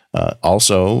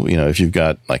 Also, if you've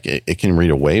got it can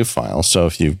read a WAV file. So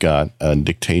if you've got a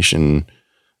dictation,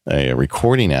 a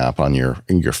recording app on your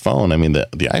phone, I mean,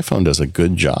 the iPhone does a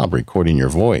good job recording your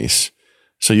voice.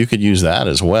 So you could use that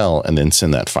as well and then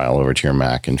send that file over to your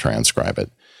Mac and transcribe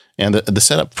it. And the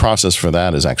setup process for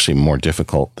that is actually more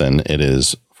difficult than it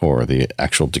is for the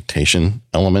actual dictation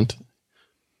element.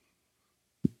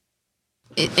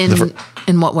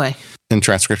 In what way? In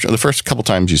transcription. The first couple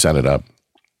times you set it up,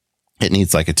 it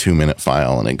needs like a 2-minute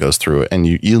file, and it goes through it. And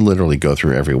you literally go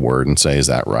through every word and say, is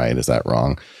that right? Is that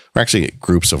wrong? Or actually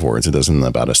groups of words. It does in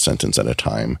about a sentence at a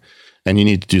time. And you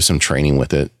need to do some training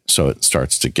with it so it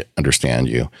starts to understand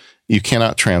you. You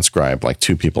cannot transcribe like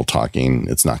two people talking.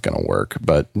 It's not going to work.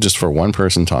 But just for one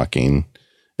person talking,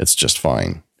 it's just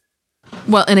fine.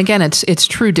 Well, and again, it's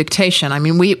true dictation. I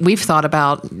mean, we've thought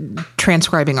about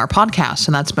transcribing our podcasts,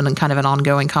 and that's been kind of an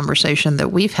ongoing conversation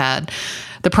that we've had.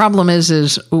 The problem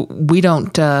is we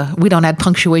don't add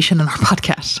punctuation in our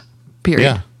podcasts.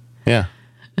 Period. Yeah.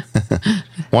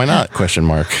 Why not? Question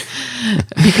mark.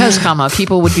 Because,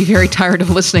 people would be very tired of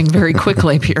listening very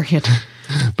quickly. Period.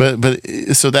 But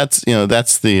so that's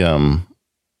the.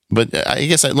 But I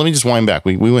guess let me just wind back.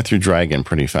 We went through Dragon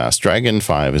pretty fast. Dragon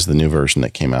 5 is the new version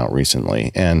that came out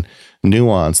recently, and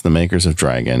Nuance, the makers of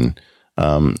Dragon,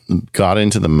 got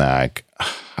into the Mac.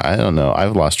 I don't know.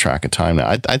 I've lost track of time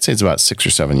now. I'd say it's about 6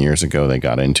 or 7 years ago they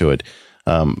got into it.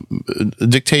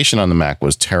 Dictation on the Mac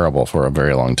was terrible for a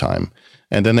very long time.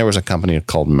 And then there was a company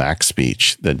called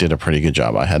MacSpeech that did a pretty good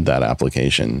job. I had that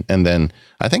application. And then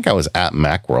I think I was at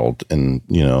Macworld in,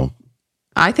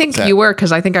 I think you were,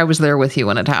 because I think I was there with you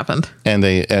when it happened. And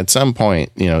they, at some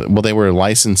point, they were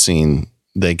licensing.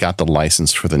 They got the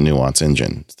license for the Nuance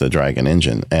engine, the Dragon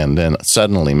engine, and then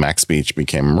suddenly MacSpeech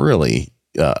became really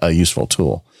a useful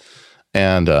tool.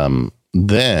 And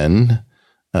then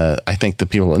I think the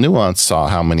people at Nuance saw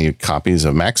how many copies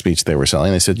of MacSpeech they were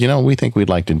selling. They said, we think we'd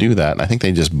like to do that. And I think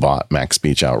they just bought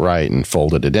MacSpeech outright and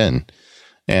folded it in.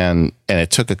 And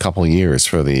it took a couple of years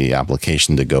for the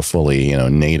application to go fully,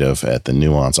 native at the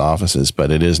Nuance offices, but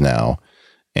it is now.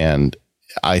 And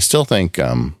I still think,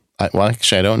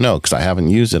 actually, I don't know because I haven't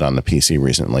used it on the PC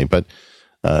recently, but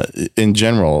in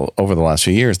general, over the last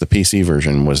few years, the PC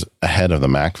version was ahead of the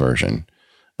Mac version,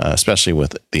 especially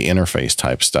with the interface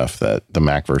type stuff that the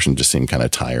Mac version just seemed kind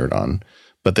of tired on.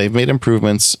 But they've made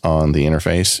improvements on the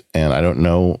interface, and I don't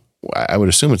know, I would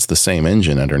assume it's the same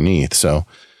engine underneath. So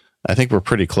I think we're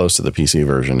pretty close to the PC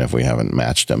version if we haven't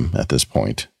matched them at this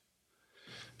point.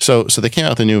 So they came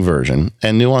out with a new version,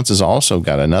 and Nuance has also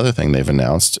got another thing they've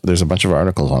announced. There's a bunch of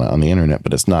articles on it on the internet,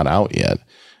 but it's not out yet.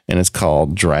 And it's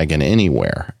called Dragon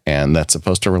Anywhere, and that's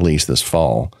supposed to release this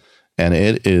fall. And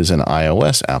it is an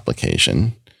iOS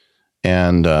application.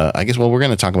 And I guess, we're going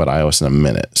to talk about iOS in a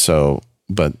minute.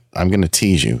 But I'm going to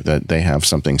tease you that they have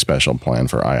something special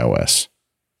planned for iOS.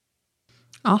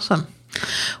 Awesome.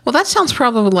 Well, that sounds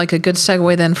probably like a good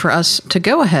segue then for us to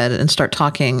go ahead and start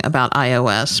talking about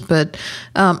iOS. But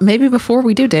maybe before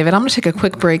we do, David, I'm going to take a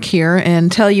quick break here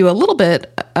and tell you a little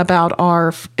bit about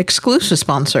our exclusive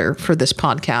sponsor for this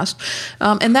podcast.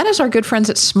 And that is our good friends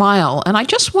at Smile. And I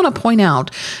just want to point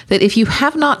out that if you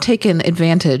have not taken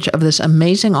advantage of this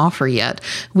amazing offer yet,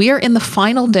 we are in the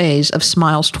final days of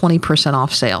Smile's 20%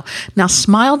 off sale. Now,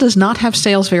 Smile does not have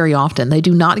sales very often. They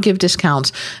do not give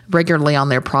discounts regularly on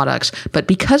their products. But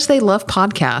because they love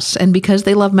podcasts and because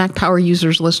they love Mac Power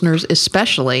users, listeners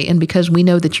especially, and because we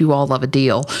know that you all love a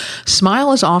deal,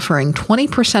 Smile is offering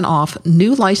 20% off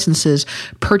new licenses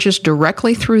purchased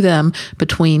directly through them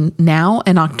between now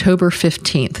and October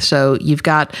 15th. So you've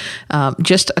got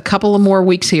just a couple of more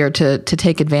weeks here to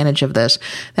take advantage of this.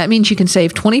 That means you can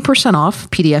save 20% off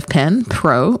PDF Pen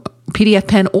Pro, PDF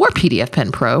Pen or PDF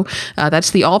Pen Pro.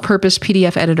 That's the all-purpose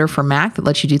PDF editor for Mac that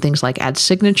lets you do things like add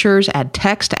signatures, add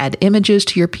text, add images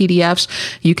to your PDFs.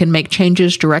 You can make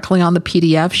changes directly on the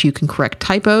PDFs. You can correct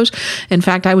typos. In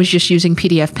fact, I was just using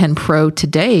PDF Pen Pro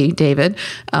today, David,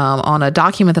 on a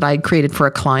document that I had created for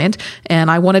a client,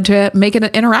 and I wanted to make it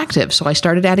interactive. So I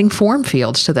started adding form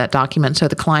fields to that document so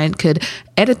the client could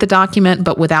edit the document,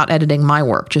 but without editing my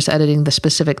work, just editing the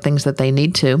specific things that they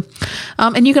need to.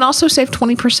 And you can also save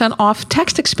 20% off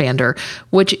Text Expander,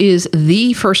 which is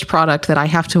the first product that I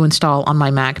have to install on my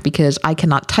Mac because I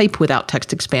cannot type without Text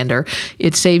Expander.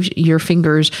 It saves your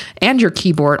fingers and your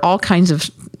keyboard all kinds of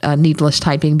needless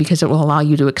typing because it will allow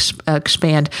you to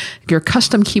expand your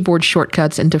custom keyboard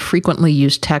shortcuts into frequently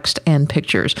used text and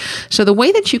pictures. So the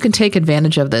way that you can take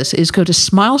advantage of this is go to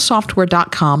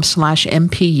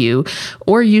smilesoftware.com/MPU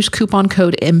or use coupon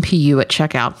code MPU at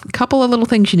checkout. A couple of little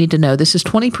things you need to know. This is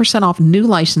 20% off new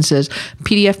licenses,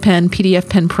 PDF Pen, PDF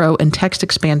Pen Pro, and Text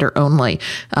Expander only.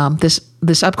 This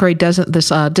discount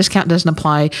doesn't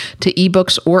apply to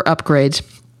ebooks or upgrades.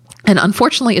 And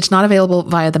unfortunately, it's not available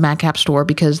via the Mac App Store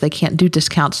because they can't do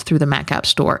discounts through the Mac App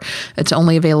Store. It's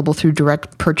only available through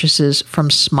direct purchases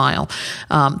from Smile.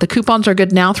 The coupons are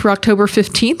good now through October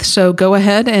 15th, so go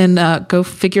ahead and go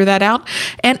figure that out.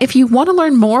 And if you want to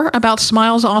learn more about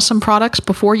Smile's awesome products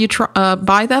before you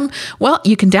buy them, well,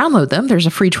 you can download them. There's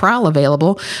a free trial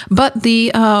available. But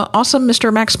the awesome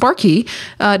Mr. Mac Sparky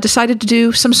decided to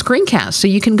do some screencasts. So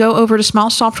you can go over to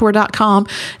smilesoftware.com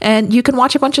and you can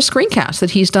watch a bunch of screencasts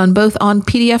that he's done both on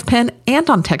PDF Pen and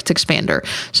on Text Expander.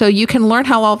 So you can learn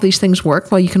how all of these things work.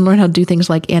 Well, you can learn how to do things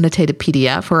like annotate a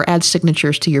PDF or add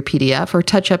signatures to your PDF or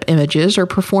touch up images or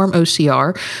perform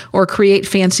OCR or create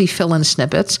fancy fill-in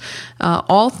snippets,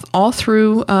 all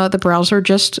through the browser,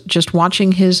 just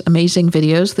watching his amazing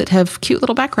videos that have cute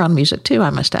little background music too, I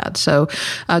must add. So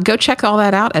go check all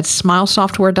that out at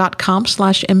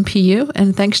smilesoftware.com/MPU.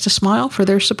 And thanks to Smile for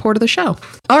their support of the show.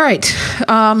 All right.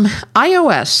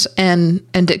 iOS and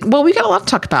well, we got a lot to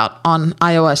talk about on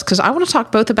iOS because I want to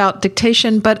talk both about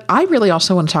dictation, but I really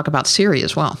also want to talk about Siri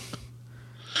as well.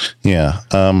 Yeah,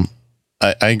 I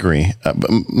agree. But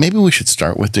maybe we should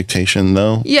start with dictation,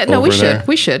 though. Yeah, no, we should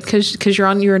because you're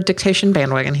on your dictation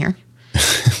bandwagon here.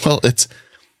 Well, it's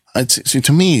see,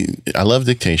 to me, I love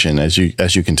dictation, as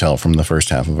you can tell from the first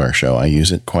half of our show. I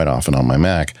use it quite often on my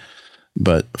Mac.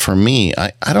 But for me,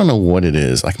 I don't know what it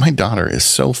is. Like my daughter is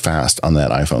so fast on that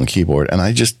iPhone keyboard, and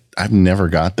I've never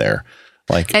got there.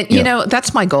 Like, And you know,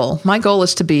 that's my goal. My goal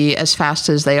is to be as fast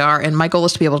as they are, and my goal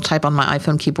is to be able to type on my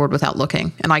iPhone keyboard without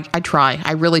looking. And I try.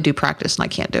 I really do practice, and I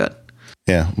can't do it.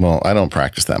 Yeah, well, I don't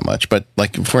practice that much, but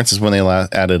like for instance, when they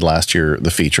added last year the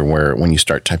feature where when you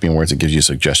start typing words, it gives you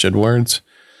suggested words,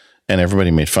 and everybody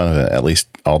made fun of it. At least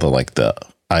all the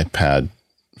iPad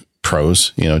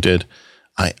Pros, did.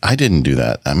 I didn't do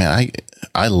that. I mean,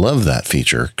 I love that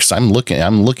feature because I'm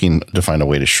looking to find a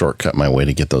way to shortcut my way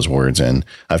to get those words in.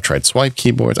 I've tried swipe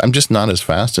keyboards. I'm just not as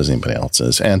fast as anybody else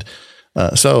is, and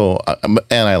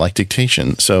I like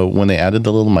dictation. So when they added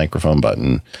the little microphone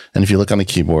button, and if you look on the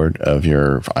keyboard of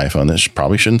your iPhone, this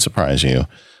probably shouldn't surprise you.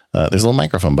 There's a little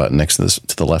microphone button next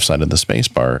to the left side of the space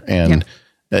bar, and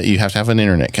you have to have an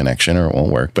internet connection or it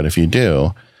won't work. But if you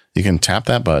do, you can tap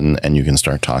that button and you can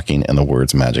start talking and the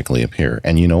words magically appear.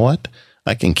 And you know what?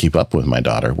 I can keep up with my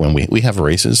daughter when we have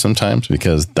races sometimes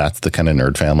because that's the kind of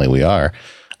nerd family we are.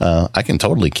 I can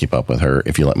totally keep up with her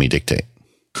if you let me dictate.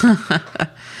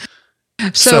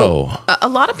 So a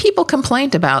lot of people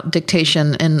complained about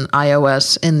dictation in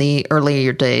iOS in the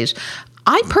earlier days.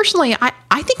 I personally,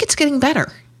 I think it's getting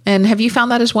better. And have you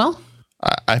found that as well?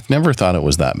 I've never thought it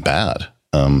was that bad,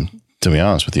 to be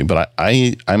honest with you. But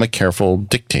I'm a careful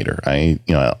dictator.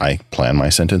 I plan my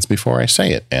sentence before I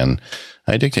say it, and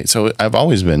I dictate. So I've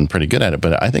always been pretty good at it.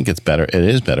 But I think it's better. It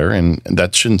is better, and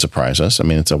that shouldn't surprise us. I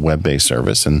mean, it's a web-based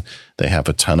service, and they have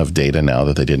a ton of data now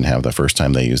that they didn't have the first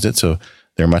time they used it. So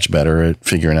they're much better at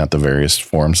figuring out the various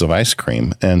forms of ice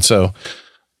cream. And so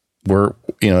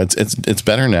it's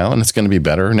better now, and it's going to be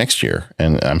better next year.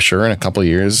 And I'm sure in a couple of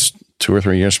years, 2 or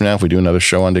 3 years from now, if we do another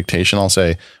show on dictation, I'll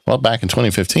say, well, back in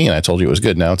 2015, I told you it was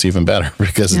good. Now it's even better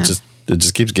because it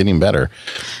just keeps getting better.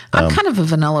 I'm kind of a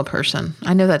vanilla person.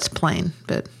 I know that's plain,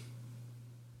 but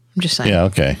I'm just saying. Yeah.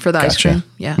 Okay. For the ice cream.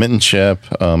 Yeah. Mint and chip.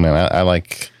 Man, I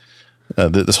like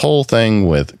this whole thing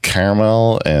with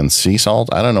caramel and sea salt.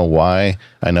 I don't know why.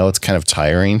 I know it's kind of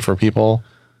tiring for people,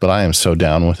 but I am so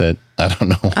down with it. I don't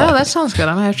know why. Oh, that sounds good.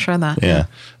 I'm going to try that. Yeah.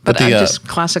 But I'm just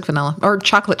classic vanilla or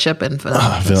chocolate chip and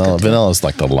vanilla. Vanilla is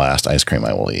like the last ice cream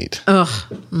I will eat. Ugh.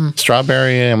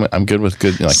 Strawberry, I'm good with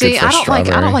good. See, good I don't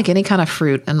strawberry. like any kind of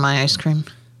fruit in my ice cream.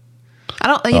 I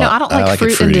don't like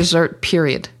fruit in dessert,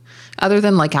 period. Other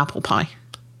than like apple pie.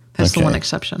 That's the one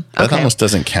exception. That almost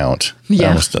doesn't count. Yeah. That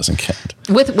almost doesn't count.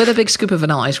 With a big scoop of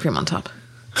vanilla ice cream on top.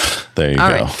 There you go.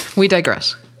 All right. We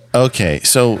digress. Okay,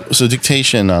 so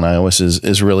dictation on iOS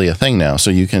is really a thing now.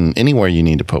 So you can, anywhere you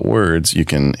need to put words, you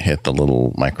can hit the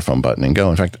little microphone button and go.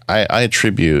 In fact, I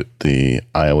attribute the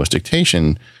iOS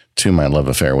dictation to my love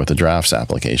affair with the Drafts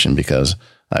application because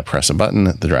I press a button,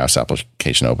 the Drafts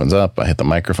application opens up, I hit the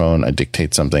microphone, I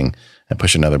dictate something, I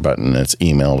push another button, and it's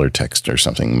email or text or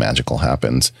something magical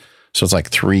happens. So it's like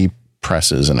 3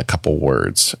 presses and a couple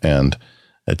words, and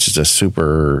it's just a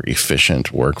super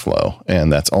efficient workflow,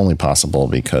 and that's only possible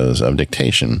because of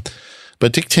dictation.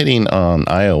 But dictating on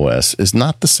iOS is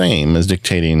not the same as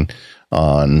dictating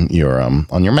on your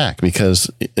Mac because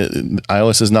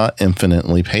iOS is not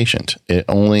infinitely patient. It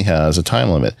only has a time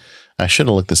limit. I should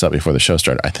have looked this up before the show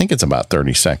started. I think it's about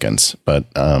 30 seconds, but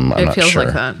I'm not sure. It feels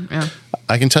like that, yeah.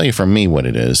 I can tell you for me what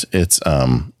it is. It's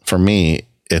for me,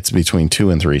 it's between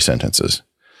 2 and 3 sentences,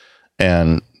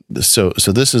 and so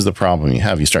this is the problem you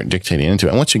have. You start dictating into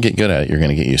it. And once you get good at it, you're going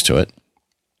to get used to it.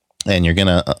 And you're going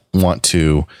to want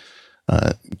to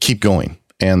keep going.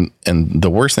 And the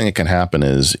worst thing that can happen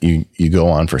is you go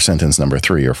on for sentence number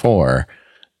 3 or 4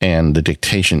 and the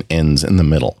dictation ends in the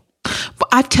middle.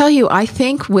 I tell you, I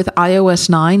think with iOS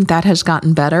 9, that has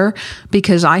gotten better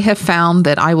because I have found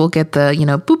that I will get the,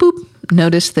 boop, boop,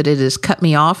 notice that it has cut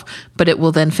me off, but it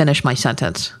will then finish my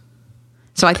sentence.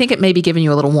 So I think it may be giving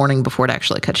you a little warning before it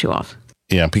actually cuts you off.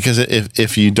 Yeah, because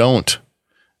if it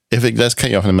does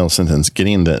cut you off in the middle of a sentence,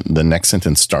 getting the next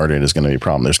sentence started is going to be a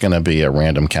problem. There's going to be a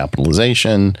random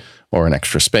capitalization or an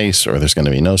extra space, or there's going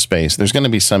to be no space. There's going to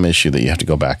be some issue that you have to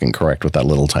go back and correct with that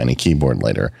little tiny keyboard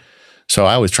later. So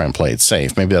I always try and play it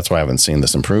safe. Maybe that's why I haven't seen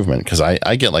this improvement, because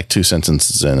I get like 2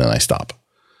 sentences in and I stop.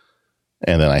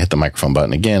 And then I hit the microphone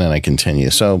button again and I continue.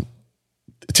 So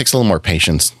it takes a little more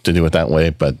patience to do it that way,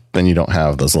 but then you don't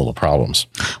have those little problems.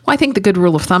 Well, I think the good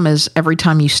rule of thumb is every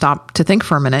time you stop to think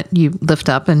for a minute, you lift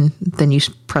up and then you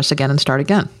press again and start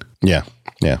again. Yeah.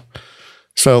 Yeah.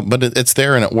 So, but it's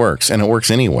there and it works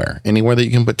anywhere that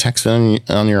you can put text on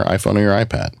your iPhone or your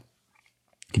iPad,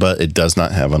 but it does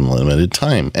not have unlimited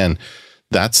time. And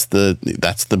that's the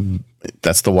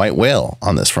white whale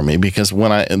on this for me, because when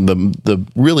the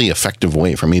really effective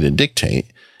way for me to dictate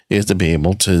is to be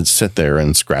able to sit there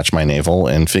and scratch my navel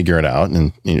and figure it out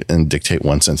and dictate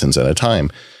one sentence at a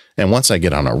time. And once I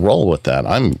get on a roll with that,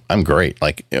 I'm great.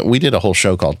 Like we did a whole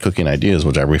show called Cooking Ideas,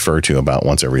 which I refer to about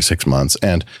once every 6 months.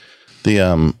 And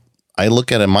I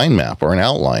look at a mind map or an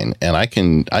outline, and I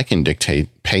can dictate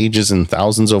pages and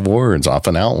thousands of words off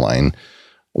an outline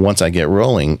once I get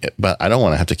rolling, but I don't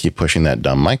want to have to keep pushing that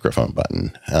dumb microphone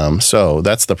button. So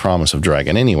that's the promise of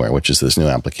Dragon Anywhere, which is this new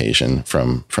application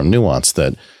from Nuance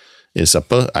that is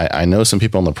supposed. I know some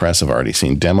people in the press have already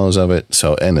seen demos of it.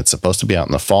 So, and it's supposed to be out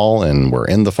in the fall, and we're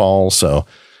in the fall. So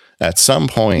at some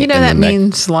point, that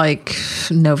means like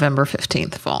November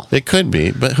 15th fall. It could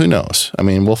be, but who knows? I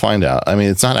mean, we'll find out. I mean,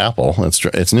 it's not Apple.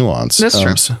 It's Nuance. That's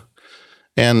true.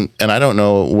 And I don't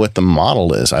know what the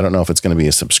model is. I don't know if it's going to be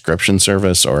a subscription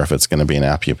service or if it's going to be an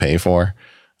app you pay for.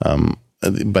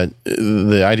 But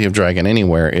the idea of Dragon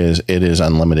Anywhere is it is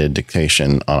unlimited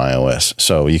dictation on iOS.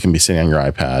 So you can be sitting on your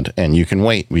iPad and you can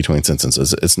wait between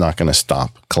sentences. It's not going to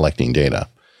stop collecting data.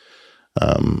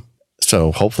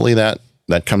 So hopefully that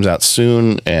comes out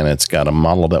soon, and it's got a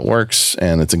model that works,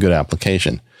 and it's a good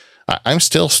application. I'm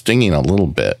still stinging a little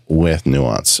bit with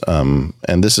Nuance.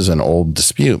 And this is an old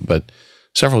dispute, but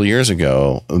several years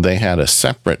ago, they had a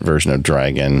separate version of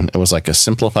Dragon. It was like a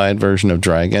simplified version of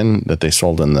Dragon that they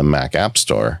sold in the Mac App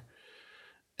Store.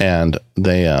 And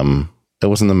it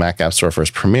was in the Mac App Store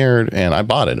first premiered, and I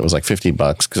bought it. It was like $50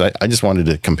 because I just wanted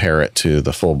to compare it to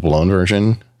the full blown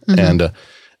version. Mm-hmm.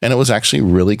 And it was actually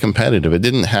really competitive. It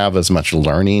didn't have as much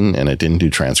learning, and it didn't do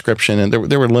transcription, and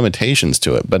there were limitations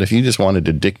to it. But if you just wanted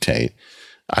to dictate,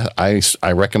 I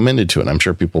recommended to it. I'm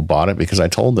sure people bought it because I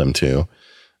told them to.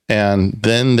 And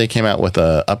then they came out with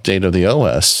an update of the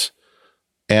OS,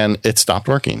 and it stopped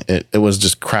working. It was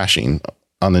just crashing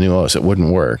on the new OS. It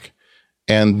wouldn't work.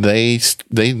 And they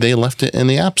left it in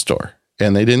the App Store,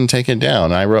 and they didn't take it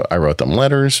down. I wrote them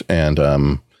letters, and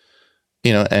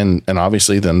and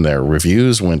obviously then their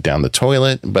reviews went down the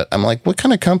toilet. But I'm like, what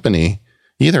kind of company?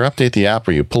 You either update the app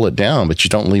or you pull it down, but you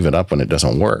don't leave it up when it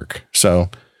doesn't work. So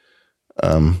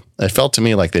it felt to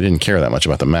me like they didn't care that much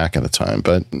about the Mac at the time.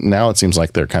 But now it seems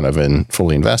like they're kind of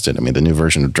fully invested. I mean, the new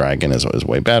version of Dragon is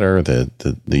way better.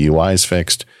 The UI is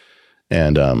fixed,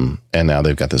 and now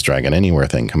they've got this Dragon Anywhere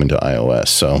thing coming to iOS.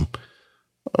 So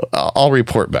I'll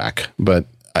report back, but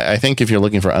I think if you're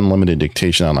looking for unlimited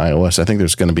dictation on iOS, I think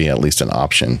there's going to be at least an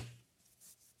option.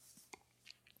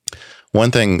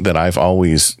 One thing that I've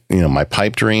always, my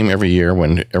pipe dream every year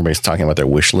when everybody's talking about their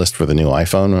wish list for the new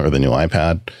iPhone or the new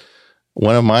iPad,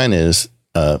 one of mine is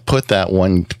put that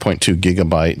 1.2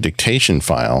 gigabyte dictation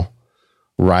file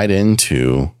right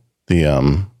into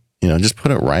the, just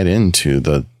put it right into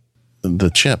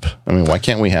the chip. I mean, why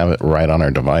can't we have it right on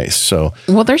our device? So,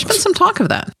 well, there's been some talk of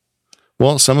that.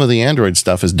 Well, some of the Android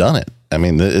stuff has done it. I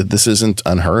mean, this isn't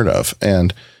unheard of.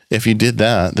 And if you did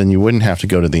that, then you wouldn't have to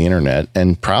go to the internet,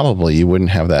 and probably you wouldn't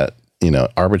have that,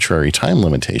 arbitrary time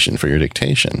limitation for your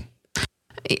dictation.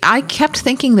 I kept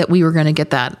thinking that we were going to get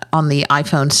that on the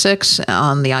iPhone 6,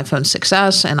 on the iPhone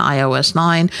 6S, and iOS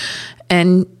 9,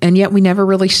 and yet we never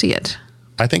really see it.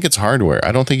 I think it's hardware.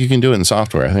 I don't think you can do it in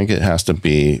software. I think it has to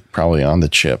be probably on the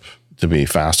chip to be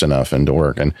fast enough and to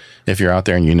work. And if you're out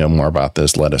there and you know more about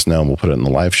this, let us know and we'll put it in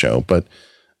the live show. But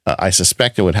I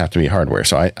suspect it would have to be hardware.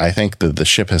 So I think that the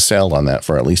ship has sailed on that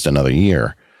for at least another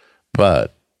year.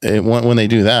 But when they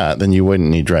do that, then you wouldn't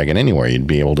need Dragon Anywhere. You'd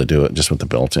be able to do it just with the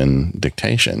built-in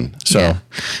dictation. So yeah.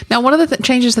 Now, one of the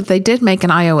changes that they did make in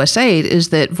iOS 8 is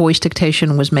that voice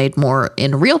dictation was made more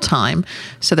in real time.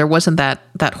 So there wasn't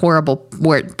that horrible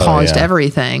where it paused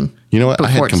everything. You know what?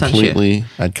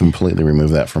 I'd completely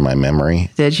removed that from my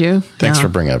memory. Did you? Thanks for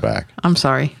bringing it back. I'm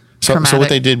sorry. So what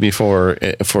they did before,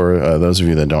 for those of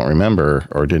you that don't remember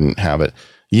or didn't have it,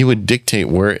 you would dictate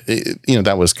where,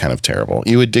 that was kind of terrible.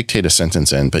 You would dictate a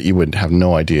sentence in, but you would have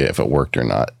no idea if it worked or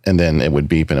not. And then it would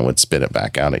beep and it would spit it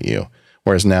back out at you.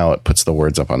 Whereas now it puts the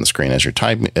words up on the screen as you're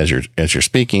typing, as you're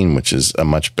speaking, which is a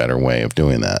much better way of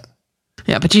doing that.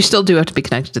 Yeah, but you still do have to be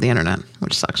connected to the internet,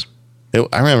 which sucks.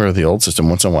 I remember the old system.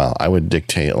 Once in a while, I would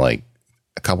dictate like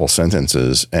a couple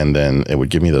sentences, and then it would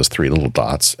give me those three little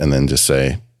dots, and then just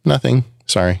say nothing.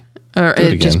 Sorry. Or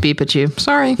it just beep at you.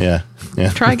 Sorry. Yeah.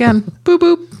 Try again. Boop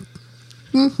boop.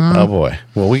 Mm-hmm. Oh boy.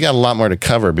 Well, we got a lot more to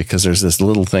cover because there's this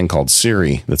little thing called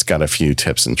Siri that's got a few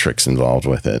tips and tricks involved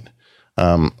with it.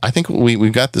 I think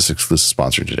we've got this exclusive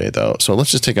sponsor today, though. So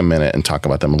let's just take a minute and talk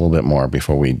about them a little bit more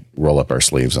before we roll up our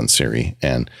sleeves on Siri.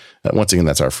 And once again,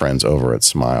 that's our friends over at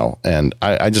Smile. And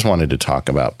I just wanted to talk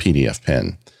about PDF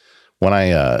Pen. When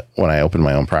I opened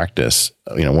my own practice,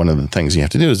 one of the things you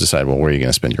have to do is decide, well, where are you going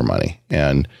to spend your money?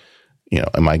 And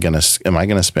am I going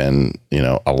to spend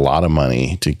a lot of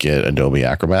money to get Adobe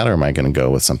Acrobat, or am I going to go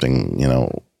with something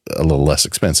a little less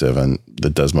expensive and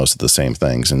that does most of the same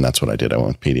things. And that's what I did. I went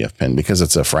with PDFpen because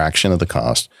it's a fraction of the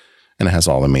cost and it has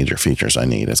all the major features I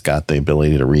need. It's got the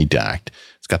ability to redact.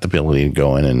 It's got the ability to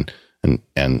go in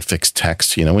and fix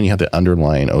text. You know, when you have the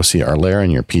underlying OCR layer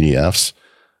in your PDFs,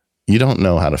 you don't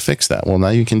know how to fix that. Well, now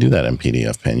you can do that in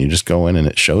PDFpen. You just go in and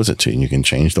it shows it to you and you can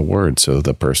change the word so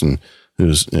the person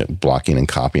who's blocking and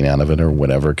copying out of it or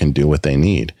whatever can do what they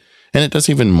need. And it does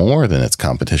even more than its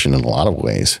competition in a lot of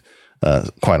ways.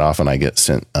 Quite often I get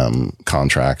sent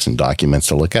contracts and documents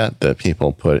to look at that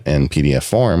people put in PDF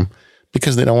form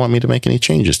because they don't want me to make any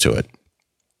changes to it.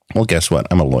 Well, guess what?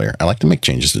 I'm a lawyer. I like to make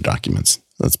changes to documents.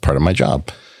 That's part of my job.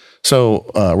 So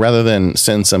rather than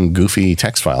send some goofy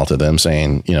text file to them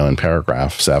saying, you know, in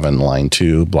paragraph 7, line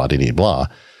 2, blah, blah, blah,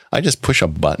 I just push a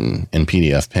button in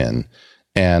PDFpen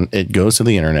and it goes to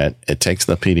the internet. It takes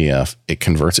the PDF, it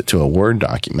converts it to a Word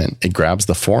document. It grabs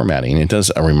the formatting. It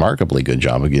does a remarkably good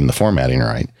job of getting the formatting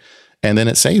right. And then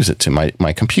it saves it to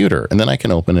my computer. And then I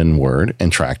can open it in Word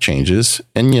and track changes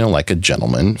and, you know, like a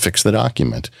gentleman, fix the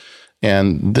document.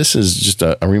 And this is just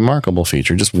a remarkable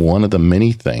feature, just one of the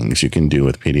many things you can do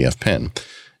with PDFpen.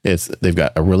 They've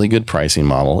got a really good pricing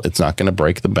model. It's not going to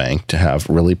break the bank to have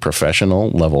really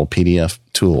professional level PDF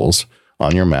tools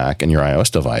on your Mac and your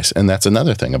iOS device. And that's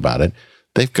another thing about it.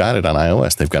 They've got it on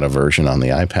iOS. They've got a version on the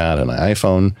iPad and the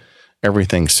iPhone.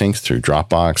 Everything syncs through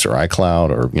Dropbox or iCloud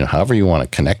or, you know, however you want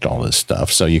to connect all this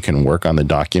stuff so you can work on the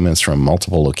documents from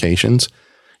multiple locations.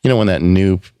 You know, when that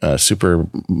new super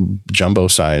jumbo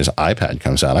size iPad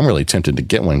comes out, I'm really tempted to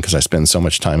get one because I spend so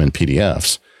much time in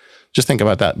PDFs. Just think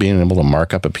about that, being able to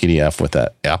mark up a PDF with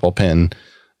that Apple Pen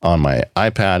on my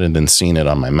iPad and then seeing it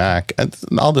on my Mac.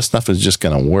 All this stuff is just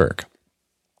going to work.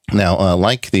 Now,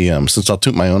 like the, since I'll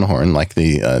toot my own horn, like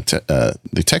the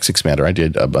Text Expander, I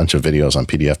did a bunch of videos on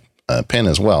PDFpen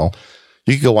as well.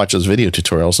 You can go watch those video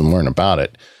tutorials and learn about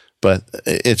it. But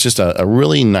it's just a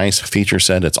really nice feature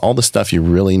set. It's all the stuff you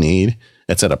really need.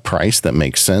 It's at a price that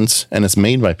makes sense. And it's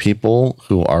made by people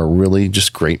who are really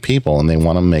just great people. And they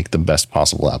want to make the best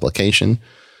possible application.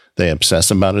 They obsess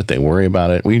about it. They worry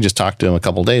about it. We just talked to them a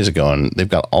couple of days ago. And they've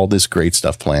got all this great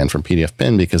stuff planned for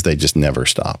PDFpen because they just never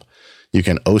stop. You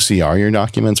can OCR your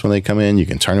documents when they come in. You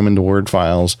can turn them into Word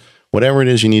files. Whatever it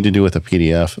is you need to do with a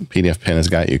PDF, PDFpen has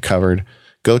got you covered.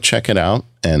 Go check it out,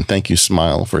 and thank you,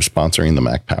 Smile, for sponsoring the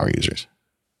Mac Power Users.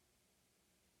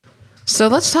 So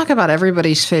let's talk about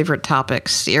everybody's favorite topic,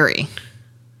 Siri.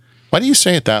 Why do you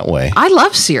say it that way? I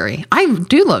love Siri. I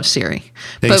do love Siri.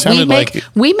 But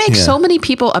we make so many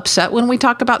people upset when we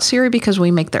talk about Siri because we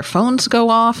make their phones go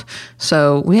off.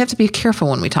 So we have to be careful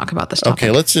when we talk about this topic.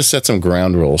 Okay, let's just set some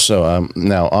ground rules. So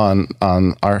now on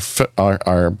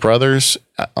our brothers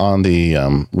on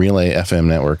the Relay FM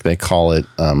network, they call it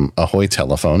Ahoy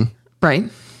Telephone. Right.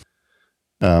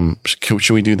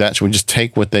 Should we do that? Should we just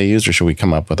take what they use, or should we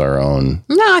come up with our own?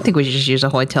 No, I think we should just use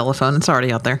Ahoy Telephone. It's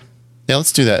already out there. Yeah,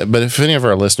 let's do that. But if any of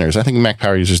our listeners, I think Mac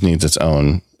Power Users needs its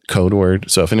own code word.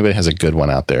 So if anybody has a good one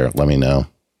out there, let me know.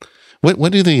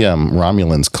 What do the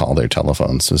Romulans call their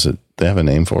telephones? They have a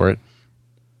name for it?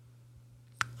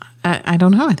 I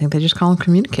don't know. I think they just call them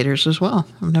communicators as well.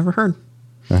 I've never heard.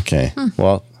 Okay.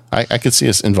 Well, I could see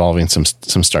us involving some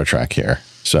Star Trek here.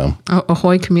 So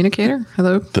Ahoy Communicator?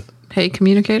 Hello? Hey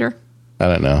Communicator? I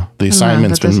don't know. The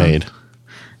assignment's been made.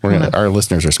 Our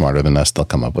listeners are smarter than us. They'll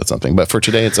come up with something. But for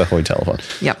today, it's Ahoy Telephone.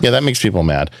 Yep. Yeah, that makes people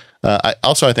mad. I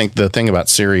think the thing about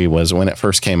Siri was when it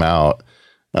first came out,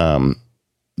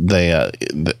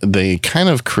 they kind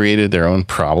of created their own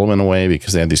problem in a way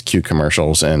because they had these cute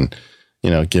commercials and, you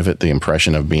know, give it the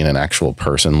impression of being an actual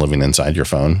person living inside your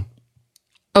phone.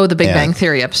 Oh, the Big Bang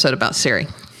Theory episode about Siri.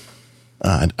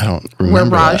 I don't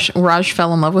remember where Raj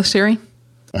fell in love with Siri?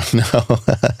 No.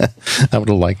 I would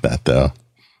have liked that, though.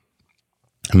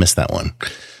 I missed that one.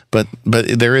 But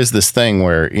there is this thing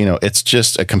where, you know, it's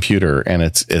just a computer and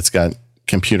it's got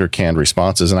computer canned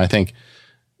responses. And I think,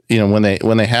 you know, when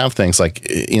they have things like,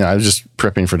 you know, I was just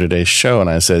prepping for today's show and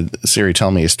I said, Siri,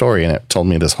 tell me a story. And it told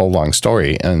me this whole long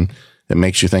story. And it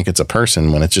makes you think it's a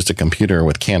person when it's just a computer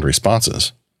with canned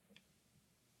responses.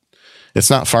 It's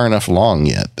not far enough long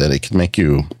yet that it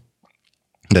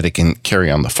can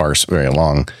carry on the farce very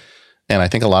long. And I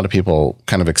think a lot of people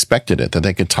kind of expected it, that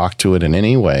they could talk to it in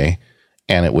any way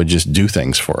and it would just do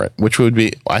things for it, which would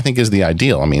be, I think, is the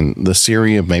ideal. I mean, the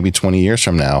Siri of maybe 20 years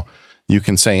from now, you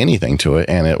can say anything to it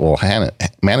and it will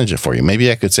manage it for you.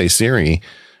 Maybe I could say, Siri,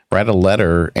 write a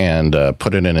letter and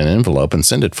put it in an envelope and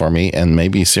send it for me. And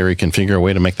maybe Siri can figure a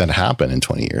way to make that happen in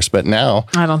 20 years. But now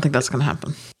I don't think that's going to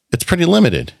happen. It's pretty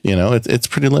limited. You know, it's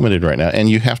pretty limited right now. And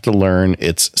you have to learn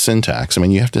its syntax. I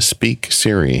mean, you have to speak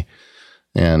Siri.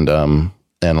 And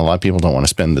And a lot of people don't want to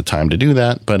spend the time to do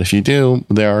that. But if you do,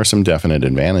 there are some definite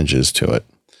advantages to it.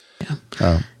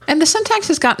 Yeah. And the syntax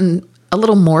has gotten a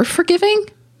little more forgiving.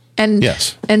 And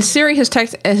yes. And Siri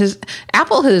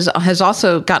Apple has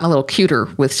also gotten a little cuter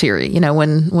with Siri. You know,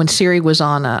 when Siri was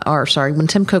on, when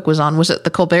Tim Cook was on, was it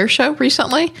the Colbert Show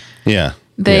recently? Yeah.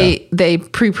 They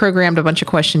pre-programmed a bunch of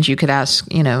questions you could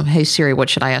ask. You know, hey Siri, what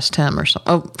should I ask Tim or so?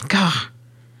 Oh God,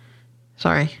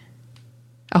 sorry.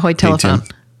 Ahoy telephone.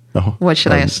 Hey, what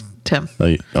should I ask Tim?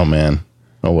 Oh man.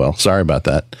 Oh well. Sorry about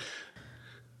that.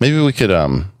 Maybe we could. I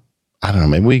don't know.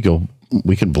 Maybe we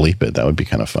could bleep it. That would be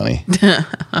kind of funny. I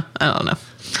don't know.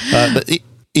 But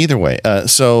either way,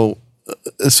 so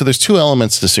there's two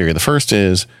elements to Siri. The first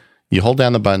is you hold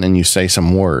down the button and you say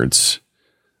some words,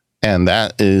 and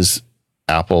that is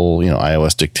Apple,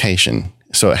 iOS dictation.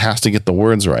 So it has to get the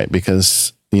words right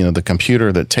because, the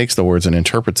computer that takes the words and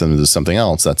interprets them as something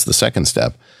else, that's the second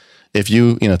step. If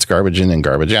it's garbage in and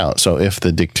garbage out. So if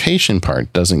the dictation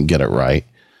part doesn't get it right,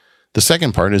 the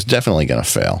second part is definitely going to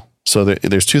fail. So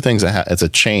there's two things it's a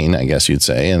chain, I guess you'd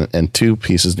say, and two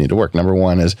pieces need to work. Number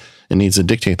one is it needs to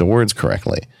dictate the words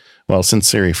correctly. Well, since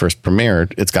Siri first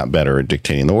premiered, it's got better at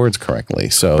dictating the words correctly.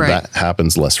 So that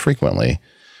happens less frequently.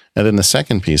 And then the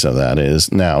second piece of that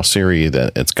is now Siri,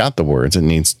 that it's got the words, it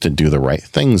needs to do the right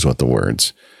things with the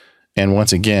words. And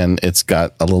once again, it's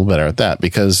got a little better at that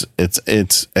because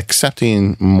it's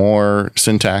accepting more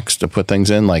syntax to put things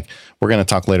in. Like we're going to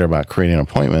talk later about creating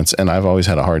appointments. And I've always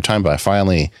had a hard time, but I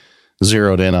finally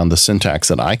zeroed in on the syntax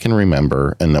that I can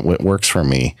remember and that works for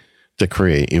me to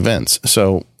create events.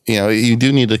 So, you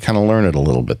do need to kind of learn it a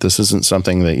little bit. This isn't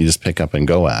something that you just pick up and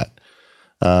go at.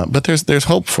 But there's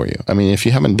hope for you. I mean, if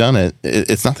you haven't done it,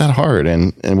 it's not that hard.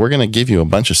 And we're going to give you a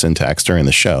bunch of syntax during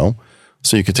the show,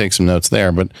 so you could take some notes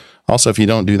there. But also, if you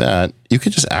don't do that, you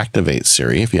could just activate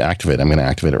Siri. If you activate, I'm going to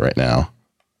activate it right now.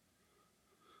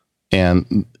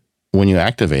 And when you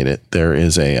activate it,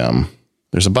 there's a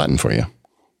button for you.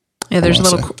 Yeah, there's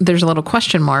a little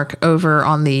question mark over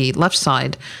on the left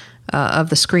side of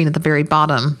the screen at the very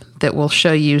bottom that will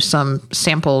show you some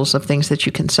samples of things that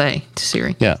you can say to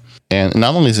Siri. Yeah. And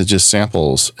not only is it just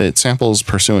samples, it samples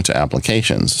pursuant to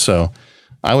applications. So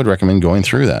I would recommend going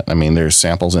through that. I mean, there's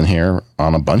samples in here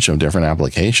on a bunch of different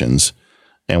applications.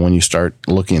 And when you start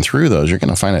looking through those, you're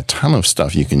going to find a ton of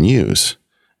stuff you can use.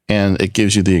 And it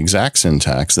gives you the exact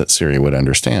syntax that Siri would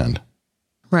understand.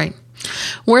 Right.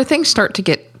 Where things start to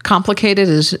get complicated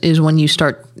is when you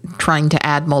start trying to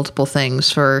add multiple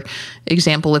things. For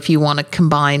example, if you want to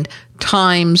combine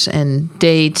times and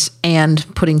dates and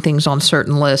putting things on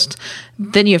certain lists,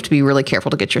 then you have to be really careful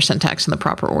to get your syntax in the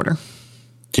proper order.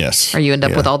 Yes. Or you end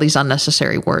up with all these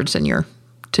unnecessary words in your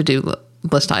to-do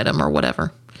list item or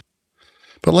whatever.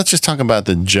 But let's just talk about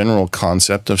the general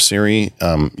concept of Siri.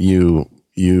 You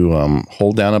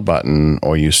hold down a button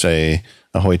or you say,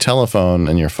 ahoy telephone,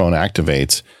 and your phone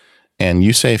activates. And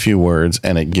you say a few words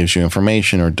and it gives you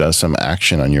information or does some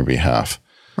action on your behalf.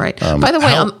 Right. By the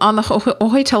way, on the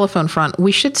Ahoy telephone front,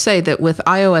 we should say that with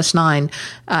iOS 9,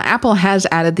 Apple has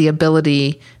added the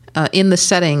ability in the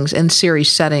settings, in Siri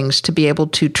settings, to be able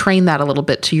to train that a little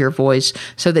bit to your voice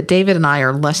so that David and I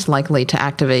are less likely to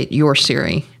activate your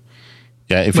Siri.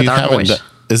 Yeah, if you haven't,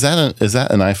 is that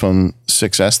an iPhone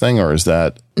 6S thing or is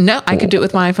that? No, I could do it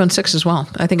with my iPhone 6 as well.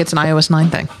 I think it's an iOS 9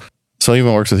 thing. So it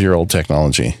even works with your old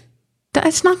technology.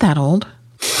 It's not that old.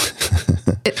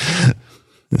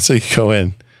 So you go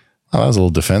in. Oh, that was a little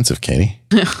defensive, Katie.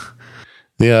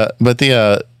 Yeah. But you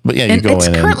go in. It's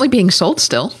currently being sold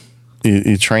still.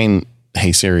 You train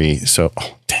Hey Siri. So,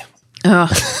 damn.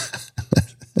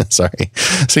 Sorry.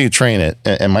 So you train it,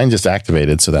 and mine just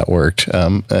activated, so that worked.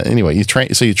 Anyway, you train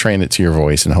it to your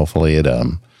voice, and hopefully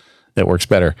it works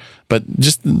better. But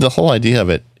just the whole idea of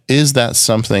it, is that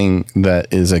something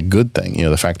that is a good thing?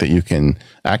 The fact that you can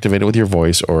activate it with your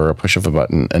voice or a push of a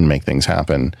button and make things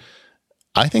happen.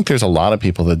 I think there's a lot of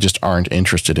people that just aren't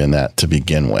interested in that to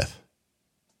begin with.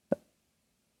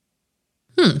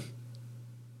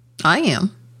 I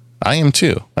am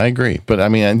too. I agree. But I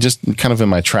mean, I just kind of in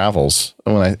my travels,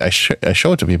 when I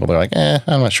show it to people, they're like,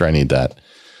 I'm not sure I need that.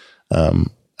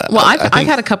 I've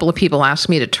had a couple of people ask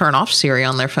me to turn off Siri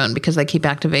on their phone because they keep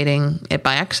activating it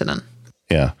by accident.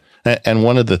 Yeah. And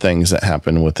one of the things that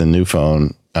happened with the new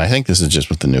phone, I think this is just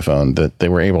with the new phone, that they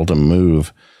were able to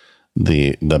move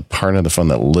the part of the phone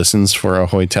that listens for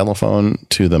Ahoy telephone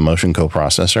to the Motion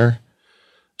coprocessor.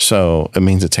 So it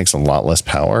means it takes a lot less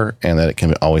power and that it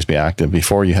can always be active.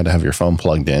 Before, you had to have your phone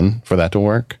plugged in for that to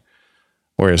work.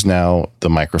 Whereas now the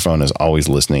microphone is always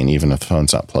listening, even if the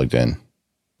phone's not plugged in.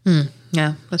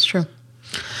 Yeah, that's true.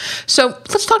 So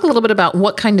let's talk a little bit about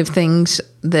what kind of things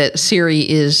that Siri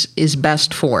is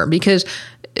best for, because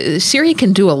Siri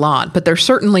can do a lot, but there's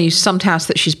certainly some tasks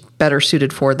that she's better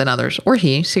suited for than others. Or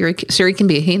he. Siri can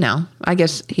be a he now. I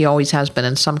guess he always has been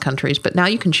in some countries, but now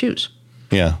you can choose.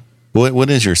 Yeah. What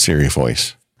is your Siri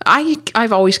voice?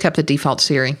 I've always kept the default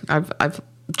Siri. I've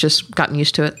just gotten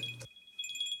used to it.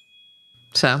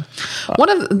 So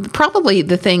probably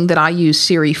the thing that I use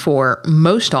Siri for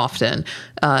most often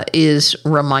is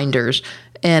reminders.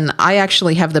 And I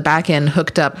actually have the back end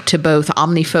hooked up to both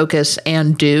OmniFocus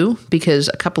and Do, because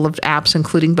a couple of apps,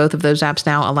 including both of those apps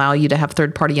now, allow you to have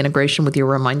third-party integration with your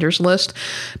reminders list.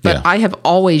 But I have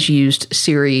always used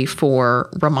Siri for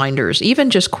reminders,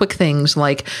 even just quick things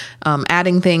like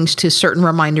adding things to certain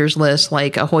reminders lists,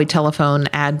 like Ahoy Telephone,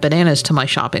 add bananas to my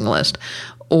shopping list,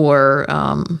 or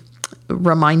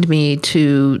remind me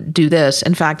to do this.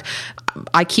 In fact,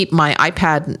 I keep my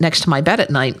iPad next to my bed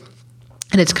at night.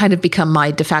 And it's kind of become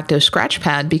my de facto scratch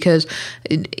pad, because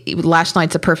last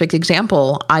night's a perfect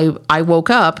example. I woke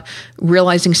up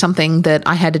realizing something that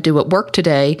I had to do at work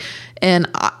today.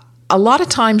 And a lot of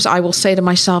times I will say to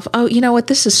myself, oh, you know what?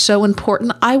 This is so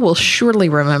important. I will surely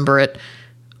remember it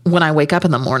when I wake up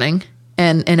in the morning.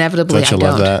 And inevitably I don't.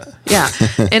 Love that? Yeah,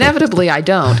 inevitably I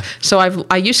don't. So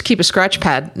I used to keep a scratch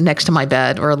pad next to my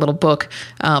bed or a little book.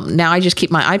 Now I just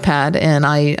keep my iPad and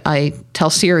I tell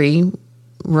Siri,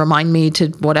 remind me to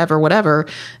whatever.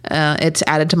 It's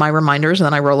added to my reminders, and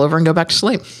then I roll over and go back to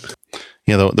sleep.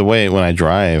 Yeah, the way when I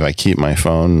drive, I keep my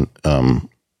phone.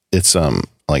 It's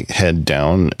like head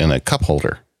down in a cup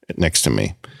holder next to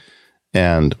me,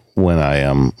 and when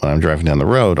I'm driving down the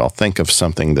road, I'll think of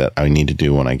something that I need to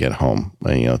do when I get home.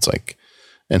 And, it's like,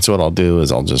 and so what I'll do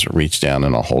is I'll just reach down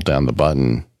and I'll hold down the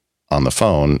button on the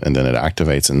phone, and then it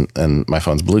activates. And my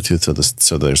phone's Bluetooth,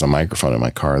 so there's a microphone in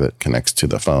my car that connects to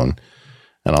the phone.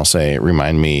 And I'll say,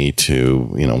 remind me to,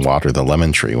 water the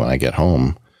lemon tree when I get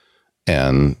home.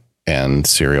 And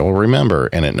Siri will remember,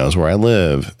 and it knows where I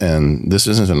live. And this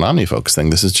isn't an OmniFocus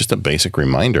thing. This is just a basic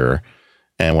reminder.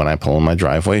 And when I pull in my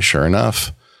driveway, sure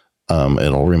enough,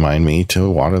 it'll remind me to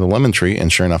water the lemon tree.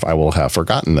 And sure enough, I will have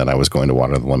forgotten that I was going to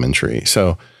water the lemon tree.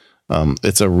 So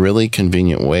it's a really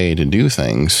convenient way to do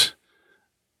things.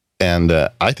 And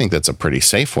I think that's a pretty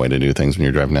safe way to do things when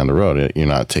you're driving down the road. You're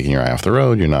not taking your eye off the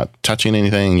road. You're not touching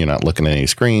anything. You're not looking at any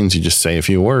screens. You just say a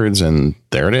few words and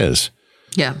there it is.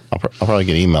 Yeah. I'll probably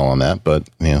get email on that, but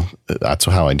that's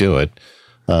how I do it.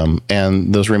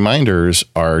 And those reminders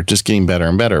are just getting better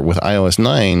and better. With iOS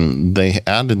 9, they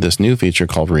added this new feature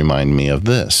called Remind Me of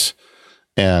This.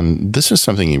 And this is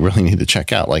something you really need to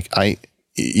check out.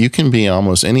 You can be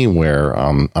almost anywhere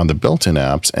on the built-in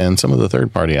apps and some of the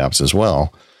third-party apps as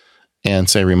well, and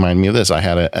say, remind me of this. I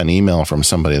had an email from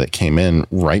somebody that came in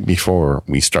right before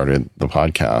we started the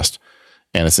podcast,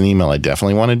 and it's an email I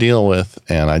definitely want to deal with.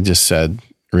 And I just said,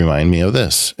 remind me of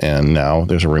this. And now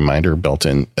there's a reminder built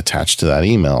in attached to that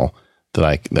email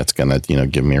that's going to,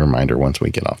 give me a reminder once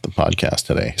we get off the podcast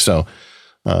today. So,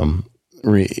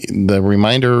 the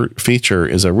reminder feature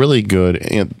is a really good,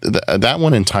 that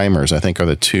one and timers, I think, are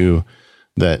the two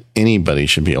that anybody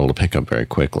should be able to pick up very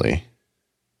quickly.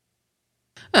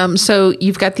 So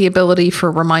you've got the ability for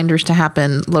reminders to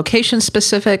happen location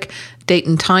specific, date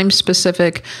and time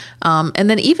specific, and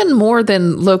then even more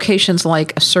than locations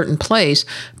like a certain place,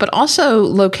 but also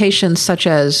locations such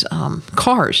as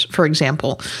cars, for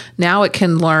example. Now it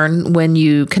can learn when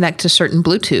you connect to certain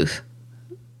Bluetooth.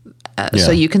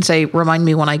 So you can say, remind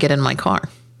me when I get in my car.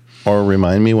 Or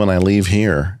remind me when I leave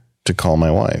here to call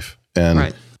my wife. And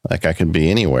right. Like I could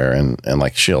be anywhere and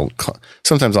like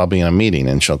sometimes I'll be in a meeting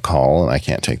and she'll call and I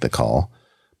can't take the call,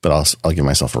 but I'll give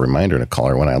myself a reminder to call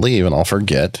her when I leave and I'll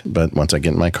forget. But once I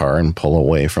get in my car and pull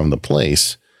away from the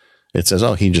place, it says,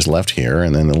 oh, he just left here.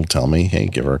 And then it'll tell me, hey,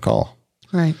 give her a call.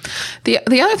 Right.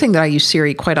 The other thing that I use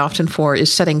Siri quite often for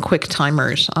is setting quick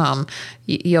timers.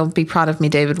 You'll be proud of me,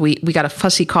 David. We got a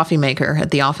fussy coffee maker at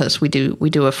the office. We do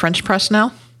a French press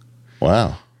now.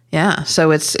 Wow. Yeah.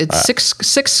 So it's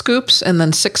six scoops and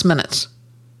then 6 minutes.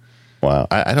 Wow.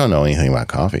 I don't know anything about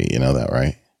coffee. You know that,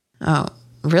 right? Oh,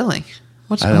 really?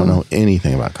 I don't know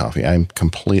anything about coffee. I'm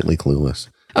completely clueless.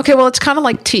 Okay, well, it's kind of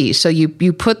like tea. So you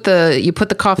put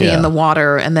the coffee in the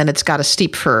water and then it's got to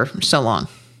steep for so long.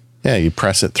 Yeah, you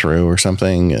press it through or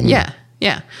something. And yeah.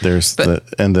 There's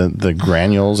the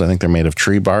granules. I think they're made of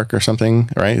tree bark or something,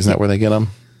 right? Isn't that where they get them?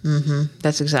 Mm-hmm.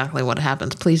 That's exactly what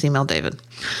happens. Please email David.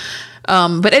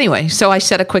 But anyway, so I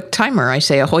set a quick timer. I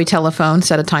say, Ahoy Telephone,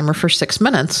 set a timer for 6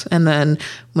 minutes. And then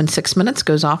when 6 minutes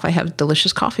goes off, I have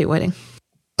delicious coffee waiting.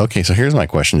 Okay, so here's my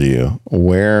question to you.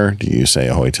 Where do you say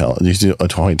Ahoy Telephone? Do you do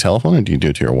Ahoy Telephone or do you do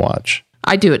it to your watch?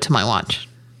 I do it to my watch.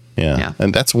 Yeah.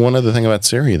 And that's one other thing about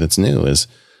Siri that's new is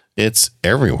it's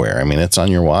everywhere. I mean, it's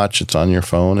on your watch, it's on your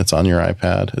phone, it's on your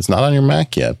iPad. It's not on your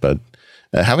Mac yet, but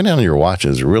having it on your watch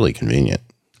is really convenient.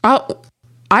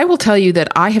 I will tell you that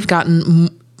I have gotten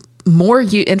more.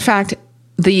 In fact,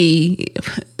 the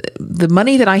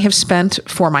money that I have spent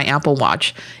for my Apple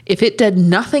Watch, if it did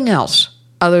nothing else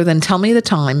other than tell me the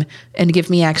time and give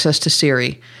me access to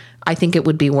Siri, I think it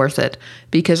would be worth it,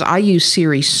 because I use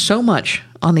Siri so much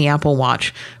on the Apple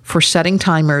Watch for setting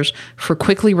timers, for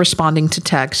quickly responding to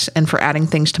texts, and for adding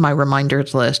things to my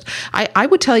reminders list. I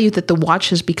would tell you that the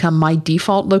watch has become my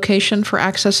default location for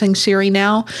accessing Siri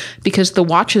now, because the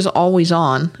watch is always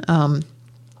on,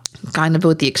 kind of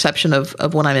with the exception of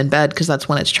when I'm in bed, because that's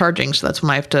when it's charging. So that's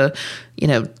when I have to,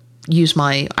 use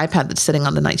my iPad that's sitting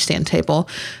on the nightstand table.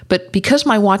 But because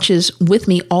my watch is with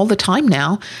me all the time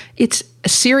now,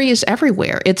 Siri is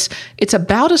everywhere. It's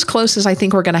about as close as I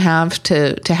think we're going to have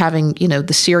to having,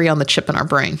 the Siri on the chip in our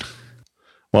brain.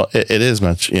 Well, it is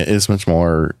much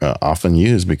more often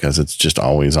used because it's just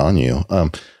always on you. I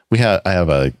have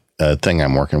a thing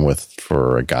I'm working with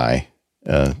for a guy.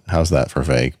 How's that for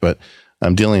vague? But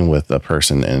I'm dealing with a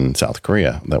person in South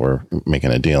Korea that we're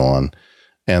making a deal on.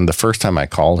 And the first time I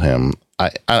called him,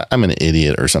 I'm an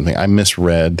idiot or something. I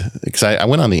misread, because I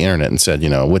went on the internet and said,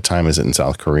 what time is it in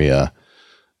South Korea?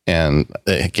 And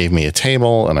it gave me a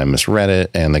table and I misread it.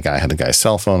 And the guy had the guy's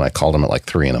cell phone. I called him at like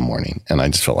 3 a.m. and I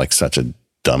just felt like such a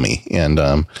dummy. And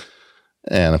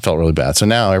I felt really bad. So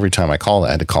now every time I call,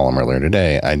 I had to call him earlier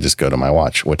today. I just go to my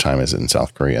watch. What time is it in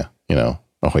South Korea?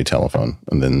 Ahoy telephone,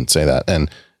 and then say that. And,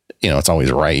 it's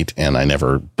always right. And I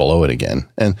never blow it again.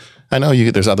 And I know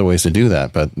there's other ways to do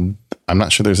that, but I'm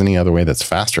not sure there's any other way that's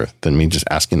faster than me just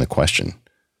asking the question.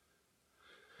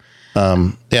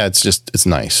 It's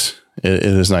nice. It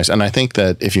is nice. And I think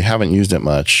that if you haven't used it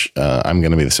much, I'm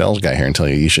going to be the sales guy here and tell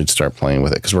you should start playing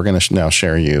with it, because we're going to now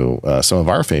share you some of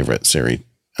our favorite Siri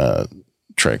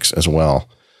tricks as well.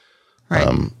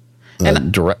 Right.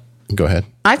 Go ahead.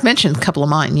 I've mentioned a couple of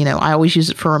mine. I always use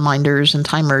it for reminders and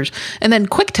timers, and then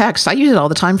quick text. I use it all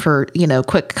the time for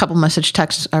quick couple message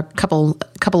text, a couple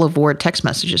of word text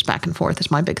messages back and forth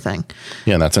is my big thing.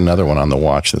 Yeah, and that's another one on the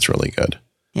watch that's really good.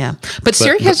 Yeah, but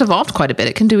Siri has evolved quite a bit.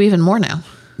 It can do even more now.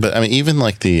 But I mean, even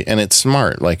and it's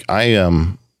smart. Like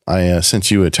I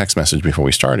sent you a text message before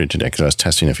we started today because I was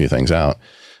testing a few things out,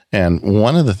 and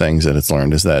one of the things that it's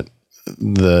learned is that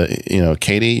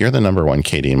Katie, you're the number one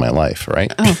Katie in my life,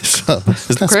 right? Oh, so,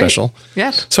 isn't that great. special?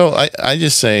 Yes. So I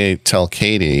just say, tell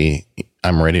Katie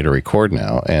I'm ready to record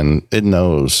now, and it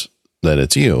knows that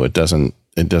it's you. It doesn't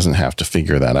have to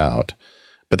figure that out.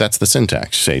 But that's the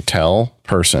syntax. You say tell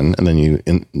person, and then you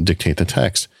dictate the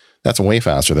text. That's way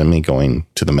faster than me going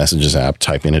to the Messages app,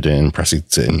 typing it in, pressing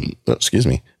send. Excuse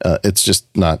me. It's just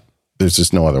not. There's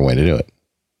just no other way to do it.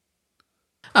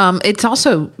 It's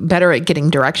also better at getting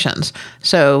directions.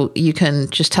 So you can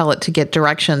just tell it to get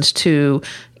directions to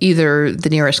either the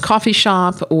nearest coffee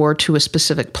shop or to a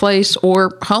specific place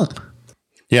or home.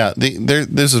 Yeah, there's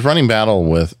this running battle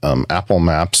with Apple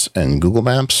Maps and Google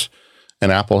Maps,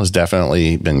 and Apple has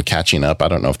definitely been catching up. I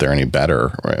don't know if they're any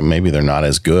better, or maybe they're not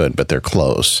as good, but they're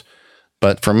close.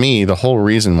 But for me, the whole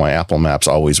reason why Apple Maps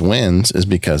always wins is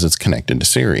because it's connected to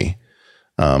Siri.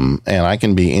 And I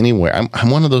can be anywhere.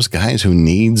 I'm one of those guys who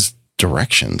needs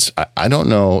directions. I don't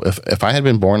know if I had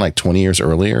been born like 20 years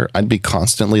earlier, I'd be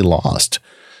constantly lost.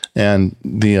 And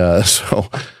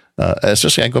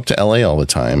especially I go up to LA all the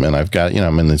time, and I've got,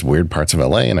 I'm in these weird parts of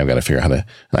LA, and I've got to figure out and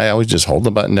I always just hold the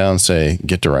button down and say,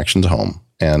 get directions home.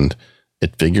 And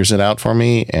it figures it out for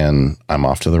me, and I'm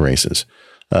off to the races.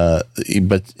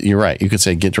 But you're right. You could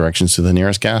say get directions to the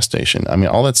nearest gas station. I mean,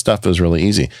 all that stuff is really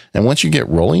easy. And once you get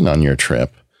rolling on your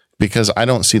trip, because I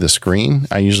don't see the screen,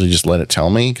 I usually just let it tell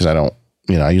me, because I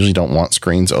usually don't want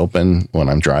screens open when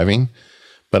I'm driving.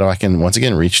 But I can, once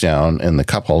again, reach down in the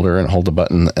cup holder and hold the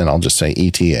button, and I'll just say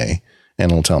ETA,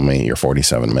 and it'll tell me you're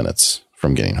 47 minutes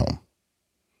from getting home.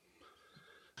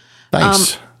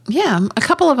 Nice. A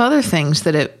couple of other things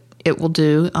that it will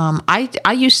do.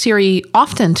 I use Siri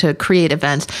often to create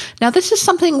events. Now, this is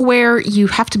something where you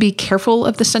have to be careful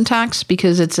of the syntax,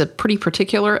 because it's a pretty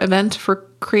particular event for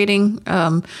creating,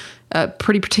 a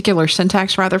pretty particular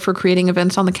syntax rather for creating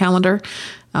events on the calendar.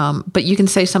 But you can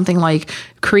say something like,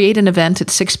 create an event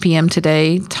at 6 p.m.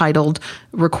 today titled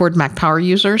Record Mac Power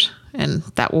Users, and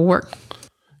that will work.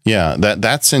 Yeah,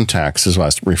 that syntax is what I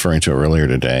was referring to earlier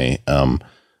today.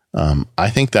 I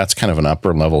think that's kind of an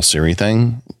upper level Siri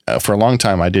thing. For a long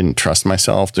time, I didn't trust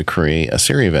myself to create a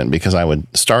Siri event, because I would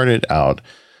start it out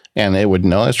and it would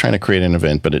know I was trying to create an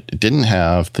event, but it didn't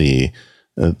have the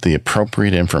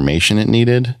appropriate information it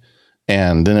needed.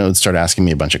 And then it would start asking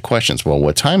me a bunch of questions. Well,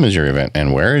 what time is your event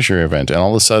and where is your event? And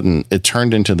all of a sudden it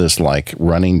turned into this like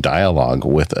running dialogue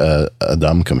with a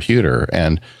dumb computer.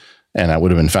 And that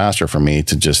would have been faster for me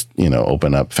to just,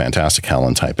 open up Fantastical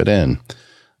and type it in.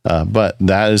 But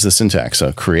that is the syntax.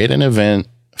 So create an event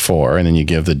for, and then you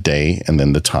give the day and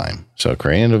then the time. So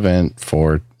create an event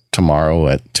for tomorrow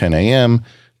at 10 a.m.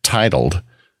 titled,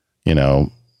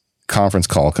 conference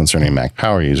call concerning Mac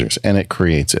power users, and it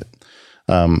creates it.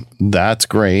 That's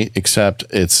great, except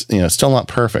it's, still not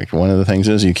perfect. One of the things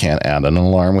is you can't add an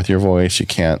alarm with your voice. You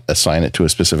can't assign it to a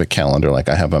specific calendar. Like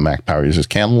I have a Mac power users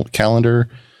calendar,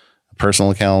 a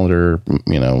personal calendar,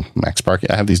 Mac Spark.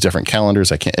 I have these different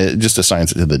calendars. It just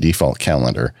assigns it to the default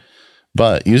calendar.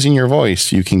 But using your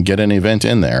voice, you can get an event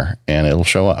in there and it'll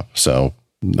show up. So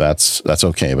that's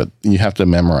okay. But you have to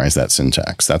memorize that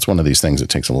syntax. That's one of these things that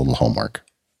takes a little homework.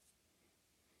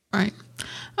 Right.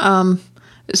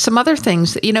 Some other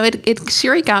things,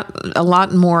 Siri got a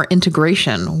lot more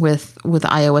integration with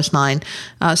iOS 9.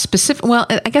 Well,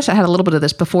 I guess I had a little bit of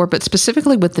this before, but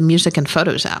specifically with the music and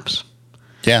photos apps.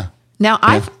 Yeah. Now,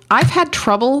 I've had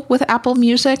trouble with Apple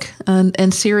Music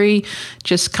and Siri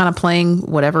just kind of playing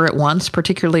whatever it wants,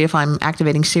 particularly if I'm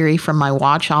activating Siri from my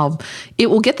watch. It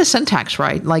will get the syntax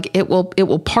right. Like it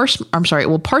will parse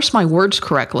my words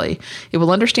correctly. It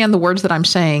will understand the words that I'm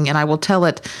saying, and I will tell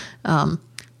it,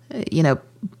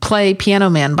 play Piano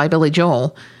Man by Billy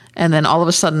Joel, and then all of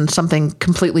a sudden something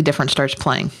completely different starts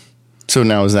playing. So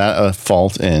now is that a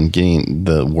fault in getting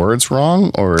the words wrong,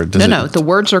 or does No, the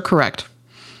words are correct.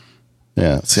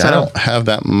 Yeah. See, I don't have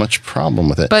that much problem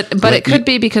with it. But it could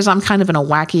be because I'm kind of in a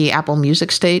wacky Apple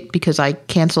Music state because I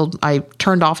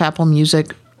turned off Apple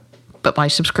Music, but my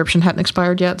subscription hadn't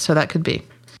expired yet. So that could be.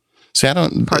 See,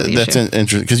 that's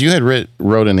interesting because you had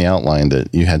wrote in the outline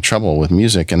that you had trouble with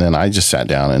music. And then I just sat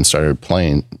down and started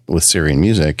playing with Siri and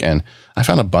music, and I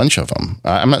found a bunch of them.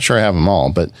 I'm not sure I have them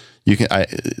all, but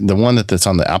the one that's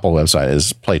on the Apple website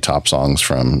is play top songs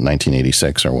from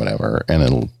 1986 or whatever. And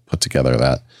it'll put together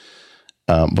that.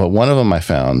 But one of them I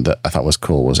found that I thought was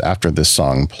cool was after this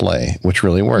song play, which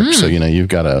really works. So, you've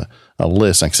got a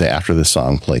list. I can say after this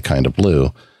song play Kind of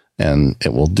Blue, and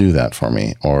it will do that for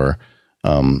me. Or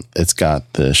it's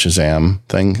got the Shazam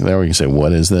thing there where you can say,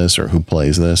 what is this? Or who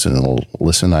plays this? And it'll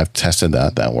listen. I've tested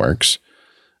that. That works.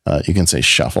 You can say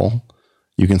shuffle.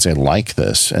 You can say like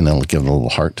this, and it'll give a little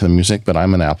heart to the music. But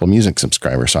I'm an Apple Music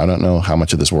subscriber, so I don't know how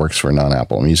much of this works for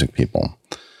non-Apple Music people.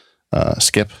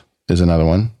 Skip is another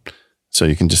one. So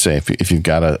you can just say, if you've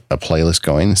got a playlist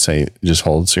going, say, just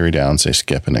hold Siri down, say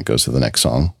skip, and it goes to the next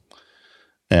song.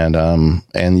 And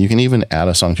you can even add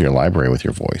a song to your library with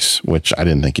your voice, which I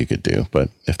didn't think you could do. But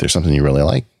if there's something you really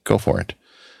like, go for it.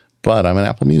 But I'm an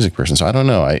Apple Music person, so I don't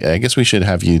know. I guess we should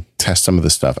have you test some of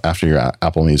this stuff after your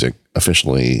Apple Music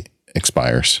officially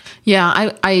expires. Yeah,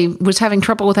 I was having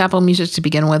trouble with Apple Music to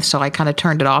begin with, so I kind of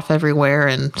turned it off everywhere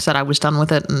and said I was done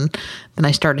with it, and then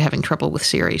I started having trouble with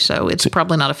Siri. So it's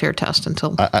probably not a fair test until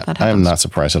that happens. I'm not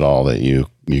surprised at all that you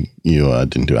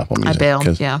didn't do Apple Music. I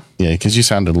bailed. Yeah, because you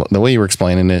sounded the way you were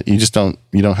explaining it. You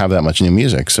don't have that much new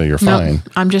music, so you're fine. No,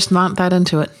 I'm just not that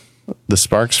into it. The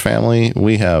Sparks family,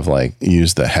 we have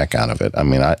used the heck out of it. I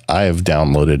mean, I've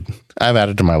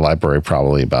added to my library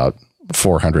probably about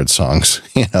 400 songs,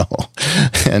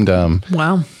 and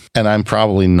wow. And I'm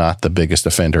probably not the biggest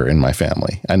offender in my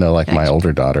family. I know, my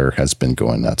older daughter has been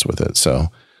going nuts with it.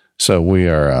 So we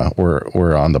are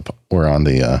we're on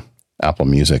the Apple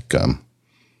Music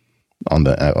on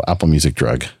the Apple Music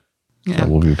drug. Yeah. So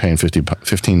we'll be paying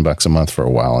 $15 a month for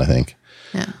a while, I think.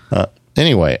 Yeah.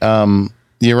 Anyway,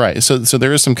 you're right. So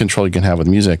there is some control you can have with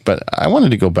music, but I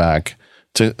wanted to go back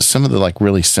to some of the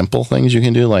really simple things you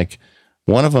can do.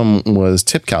 One of them was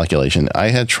tip calculation. I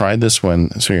had tried this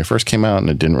when Siri first came out and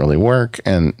it didn't really work.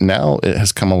 And now it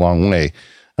has come a long way.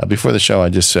 Before the show, I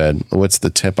just said, what's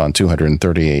the tip on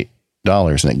 $238?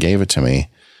 And it gave it to me.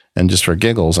 And just for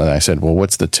giggles, and I said, well,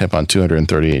 what's the tip on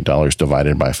 $238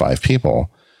 divided by 5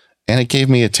 people? And it gave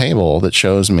me a table that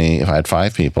shows me if I had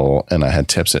 5 people and I had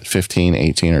tips at 15,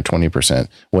 18, or 20%,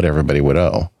 what everybody would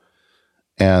owe.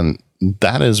 And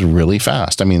that is really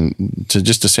fast. I mean, to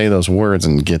say those words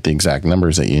and get the exact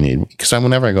numbers that you need. Because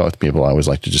whenever I go out with people, I always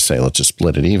like to just say, let's just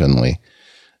split it evenly.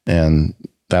 And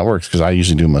that works because I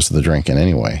usually do most of the drinking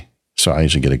anyway. So I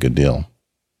usually get a good deal.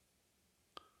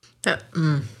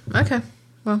 Okay.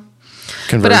 Well,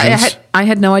 conversions. But I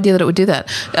had no idea that it would do that.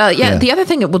 Yeah. The other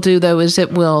thing it will do, though, is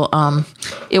it will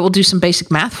do some basic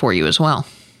math for you as well.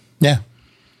 Yeah.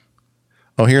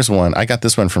 Oh, here's one. I got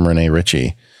this one from Renee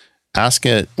Ritchie. Ask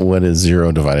it what is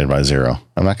 0 divided by 0.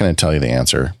 I'm not going to tell you the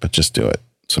answer, but just do it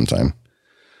sometime.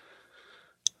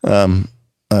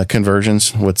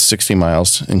 conversions with 60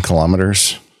 miles in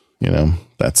kilometers.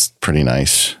 That's pretty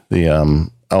nice. The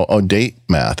date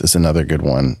math is another good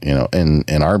one.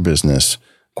 In our business,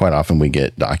 quite often we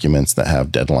get documents that have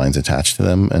deadlines attached to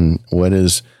them. And what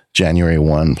is January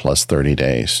 1 plus 30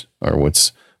 days? Or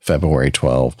what's February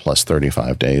 12 plus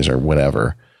 35 days or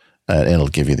whatever? It'll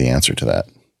give you the answer to that.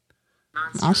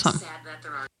 Awesome.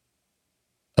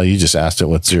 Oh, you just asked it.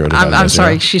 What's 0 divided by 0? I'm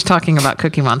sorry. She's talking about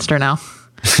Cookie Monster now.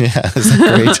 Yeah, isn't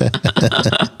that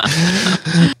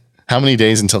great? How many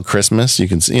days until Christmas? You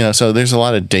can see, so there's a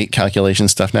lot of date calculation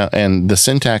stuff now. And the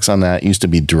syntax on that used to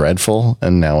be dreadful,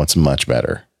 and now it's much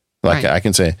better. Like right. I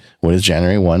can say, what is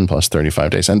January 1 plus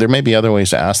 35 days? And there may be other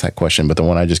ways to ask that question, but the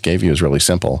one I just gave you is really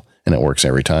simple, and it works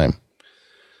every time.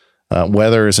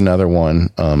 Weather is another one.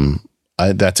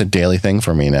 That's a daily thing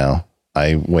for me now.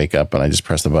 I wake up and I just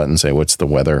press the button and say, what's the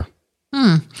weather?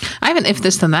 I have an if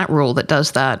this then that rule that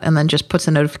does that and then just puts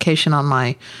a notification on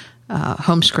my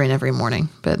home screen every morning.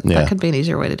 But that could be an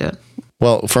easier way to do it.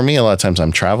 Well, for me, a lot of times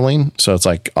I'm traveling. So it's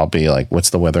like, I'll be like,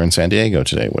 what's the weather in San Diego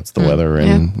today? What's the weather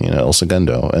in El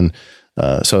Segundo? And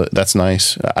so that's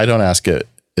nice. I don't ask it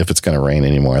if it's going to rain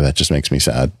anymore. That just makes me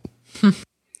sad.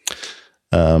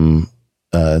 Time,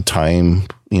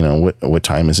 what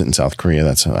time is it in South Korea?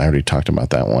 I already talked about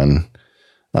that one.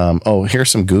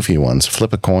 Here's some goofy ones.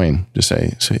 Flip a coin. Just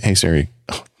say, hey Siri.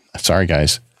 Oh, sorry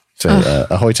guys. Say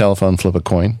ahoy telephone. Flip a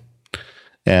coin,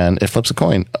 and it flips a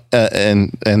coin.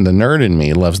 And the nerd in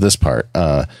me loves this part.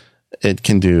 It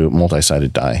can do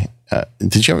multi-sided die.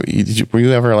 Were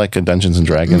you ever like a Dungeons and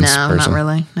Dragons person? No, not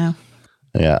really. No.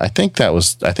 Yeah, I think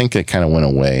it kind of went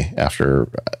away after.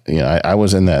 I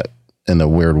was in the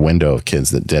weird window of kids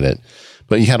that did it,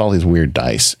 but you had all these weird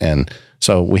dice and.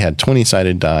 So we had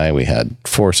 20-sided die. We had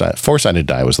four-sided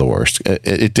die was the worst.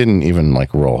 It didn't even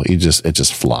like roll. It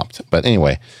just flopped. But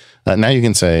anyway, now you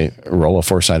can say roll a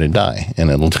 4-sided die and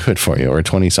it'll do it for you, or a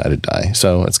 20-sided die.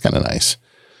 So it's kind of nice.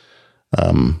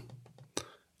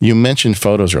 You mentioned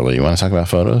photos earlier. You want to talk about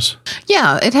photos?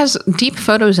 Yeah, it has deep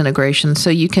photos integration. So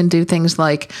you can do things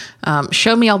like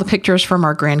show me all the pictures from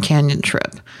our Grand Canyon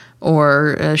trip,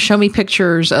 or show me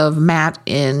pictures of Matt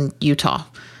in Utah.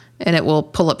 And it will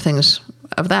pull up things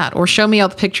of that, or show me all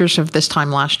the pictures of this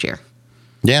time last year.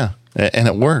 Yeah, and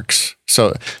it works.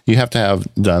 So you have to have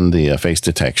done the face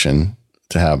detection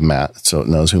to have Matt, so it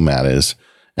knows who Matt is,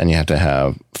 and you have to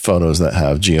have photos that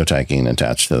have geotagging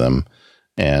attached to them,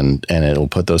 and it'll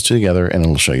put those two together, and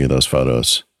it'll show you those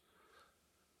photos.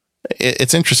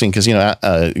 It's interesting because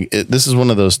this is one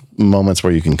of those moments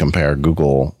where you can compare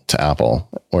Google to Apple,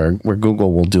 where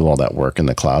Google will do all that work in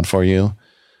the cloud for you.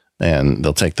 And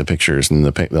they'll take the pictures and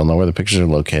they'll know where the pictures are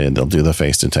located. They'll do the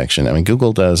face detection. I mean,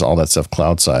 Google does all that stuff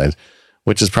cloud side,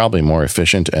 which is probably more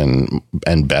efficient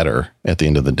and better at the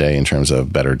end of the day in terms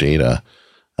of better data.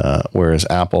 Whereas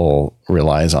Apple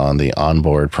relies on the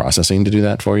onboard processing to do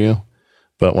that for you.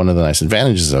 But one of the nice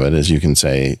advantages of it is you can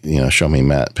say, show me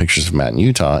pictures of Matt in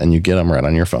Utah, and you get them right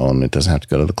on your phone. It doesn't have to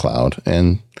go to the cloud.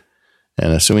 And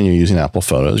assuming you're using Apple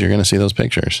Photos, you're going to see those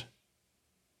pictures.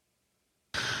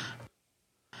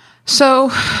 So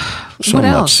what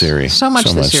else? Siri. So much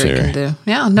that Siri can do.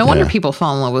 Yeah. No wonder people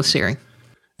fall in love with Siri.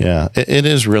 Yeah. It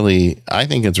is really, I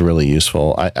think it's really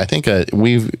useful. I think I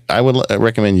would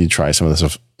recommend you try some of the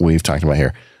stuff we've talked about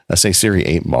here. Say Siri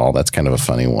 8-ball. That's kind of a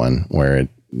funny one where it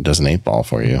does an 8-ball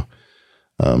for you.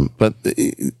 But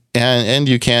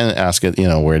you can ask it,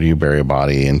 where do you bury a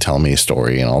body, and tell me a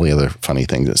story, and all the other funny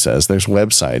things it says. There's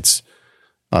websites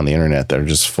on the internet that are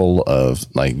just full of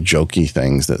like jokey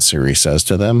things that Siri says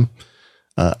to them.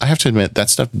 I have to admit that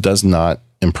stuff does not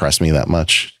impress me that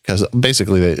much, because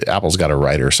basically Apple's got a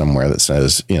writer somewhere that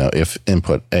says, if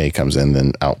input A comes in,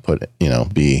 then output,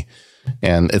 B,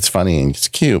 and it's funny and it's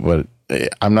cute, but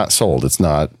I'm not sold. It's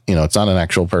not, it's not an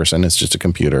actual person. It's just a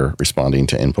computer responding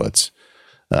to inputs.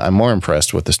 I'm more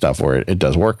impressed with the stuff where it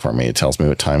does work for me. It tells me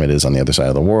what time it is on the other side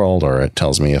of the world, or it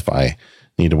tells me if I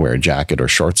need to wear a jacket or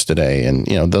shorts today. And,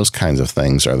 those kinds of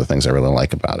things are the things I really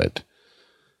like about it.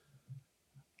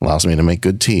 Allows me to make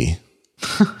good tea.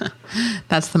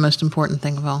 That's the most important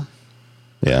thing of all.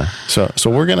 Yeah. So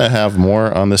we're going to have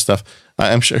more on this stuff.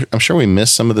 I'm sure we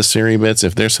missed some of the Siri bits.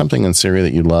 If there's something in Siri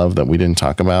that you love that we didn't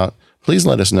talk about, please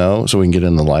let us know so we can get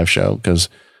in the live show, because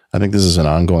I think this is an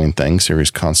ongoing thing.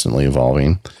 Siri's constantly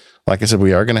evolving. Like I said,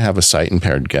 we are going to have a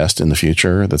sight-impaired guest in the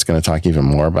future that's going to talk even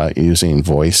more about using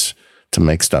voice to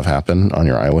make stuff happen on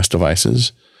your iOS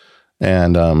devices.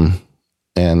 And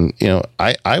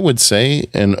I would say,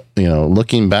 and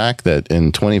looking back, that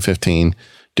in 2015,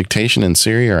 dictation and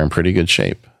Siri are in pretty good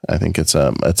shape. I think it's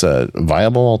a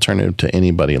viable alternative to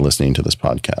anybody listening to this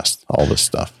podcast, all this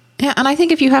stuff. Yeah, and I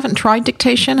think if you haven't tried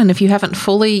dictation and if you haven't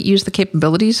fully used the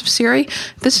capabilities of Siri,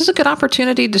 this is a good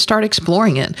opportunity to start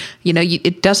exploring it.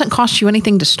 It doesn't cost you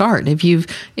anything to start. If you've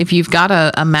got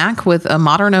a Mac with a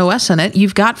modern OS in it,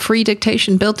 you've got free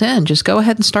dictation built in. Just go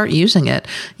ahead and start using it.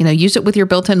 Use it with your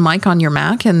built-in mic on your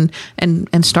Mac and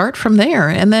start from there.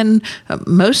 And then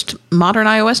most modern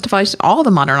iOS devices, all the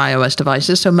modern iOS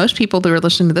devices, so most people that are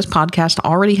listening to this podcast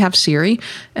already have Siri,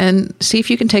 and see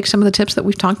if you can take some of the tips that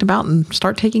we've talked about and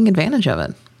start taking advantage of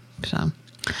it. So,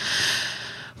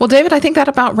 well, David, I think that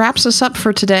about wraps us up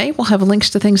for today. We'll have links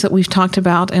to things that we've talked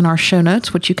about in our show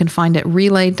notes, which you can find at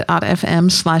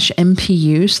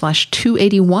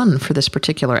relay.fm/MPU/281 for this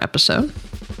particular episode.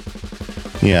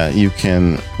 Yeah, you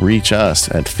can reach us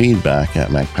at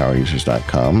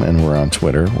feedback@macpowerusers.com, and we're on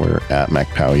Twitter. We're at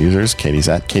MacPowerUsers. Katie's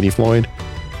at Katie Floyd.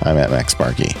 I'm at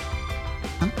MacSparky.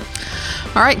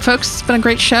 All right, folks, it's been a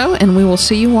great show, and we will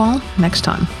see you all next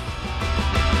time.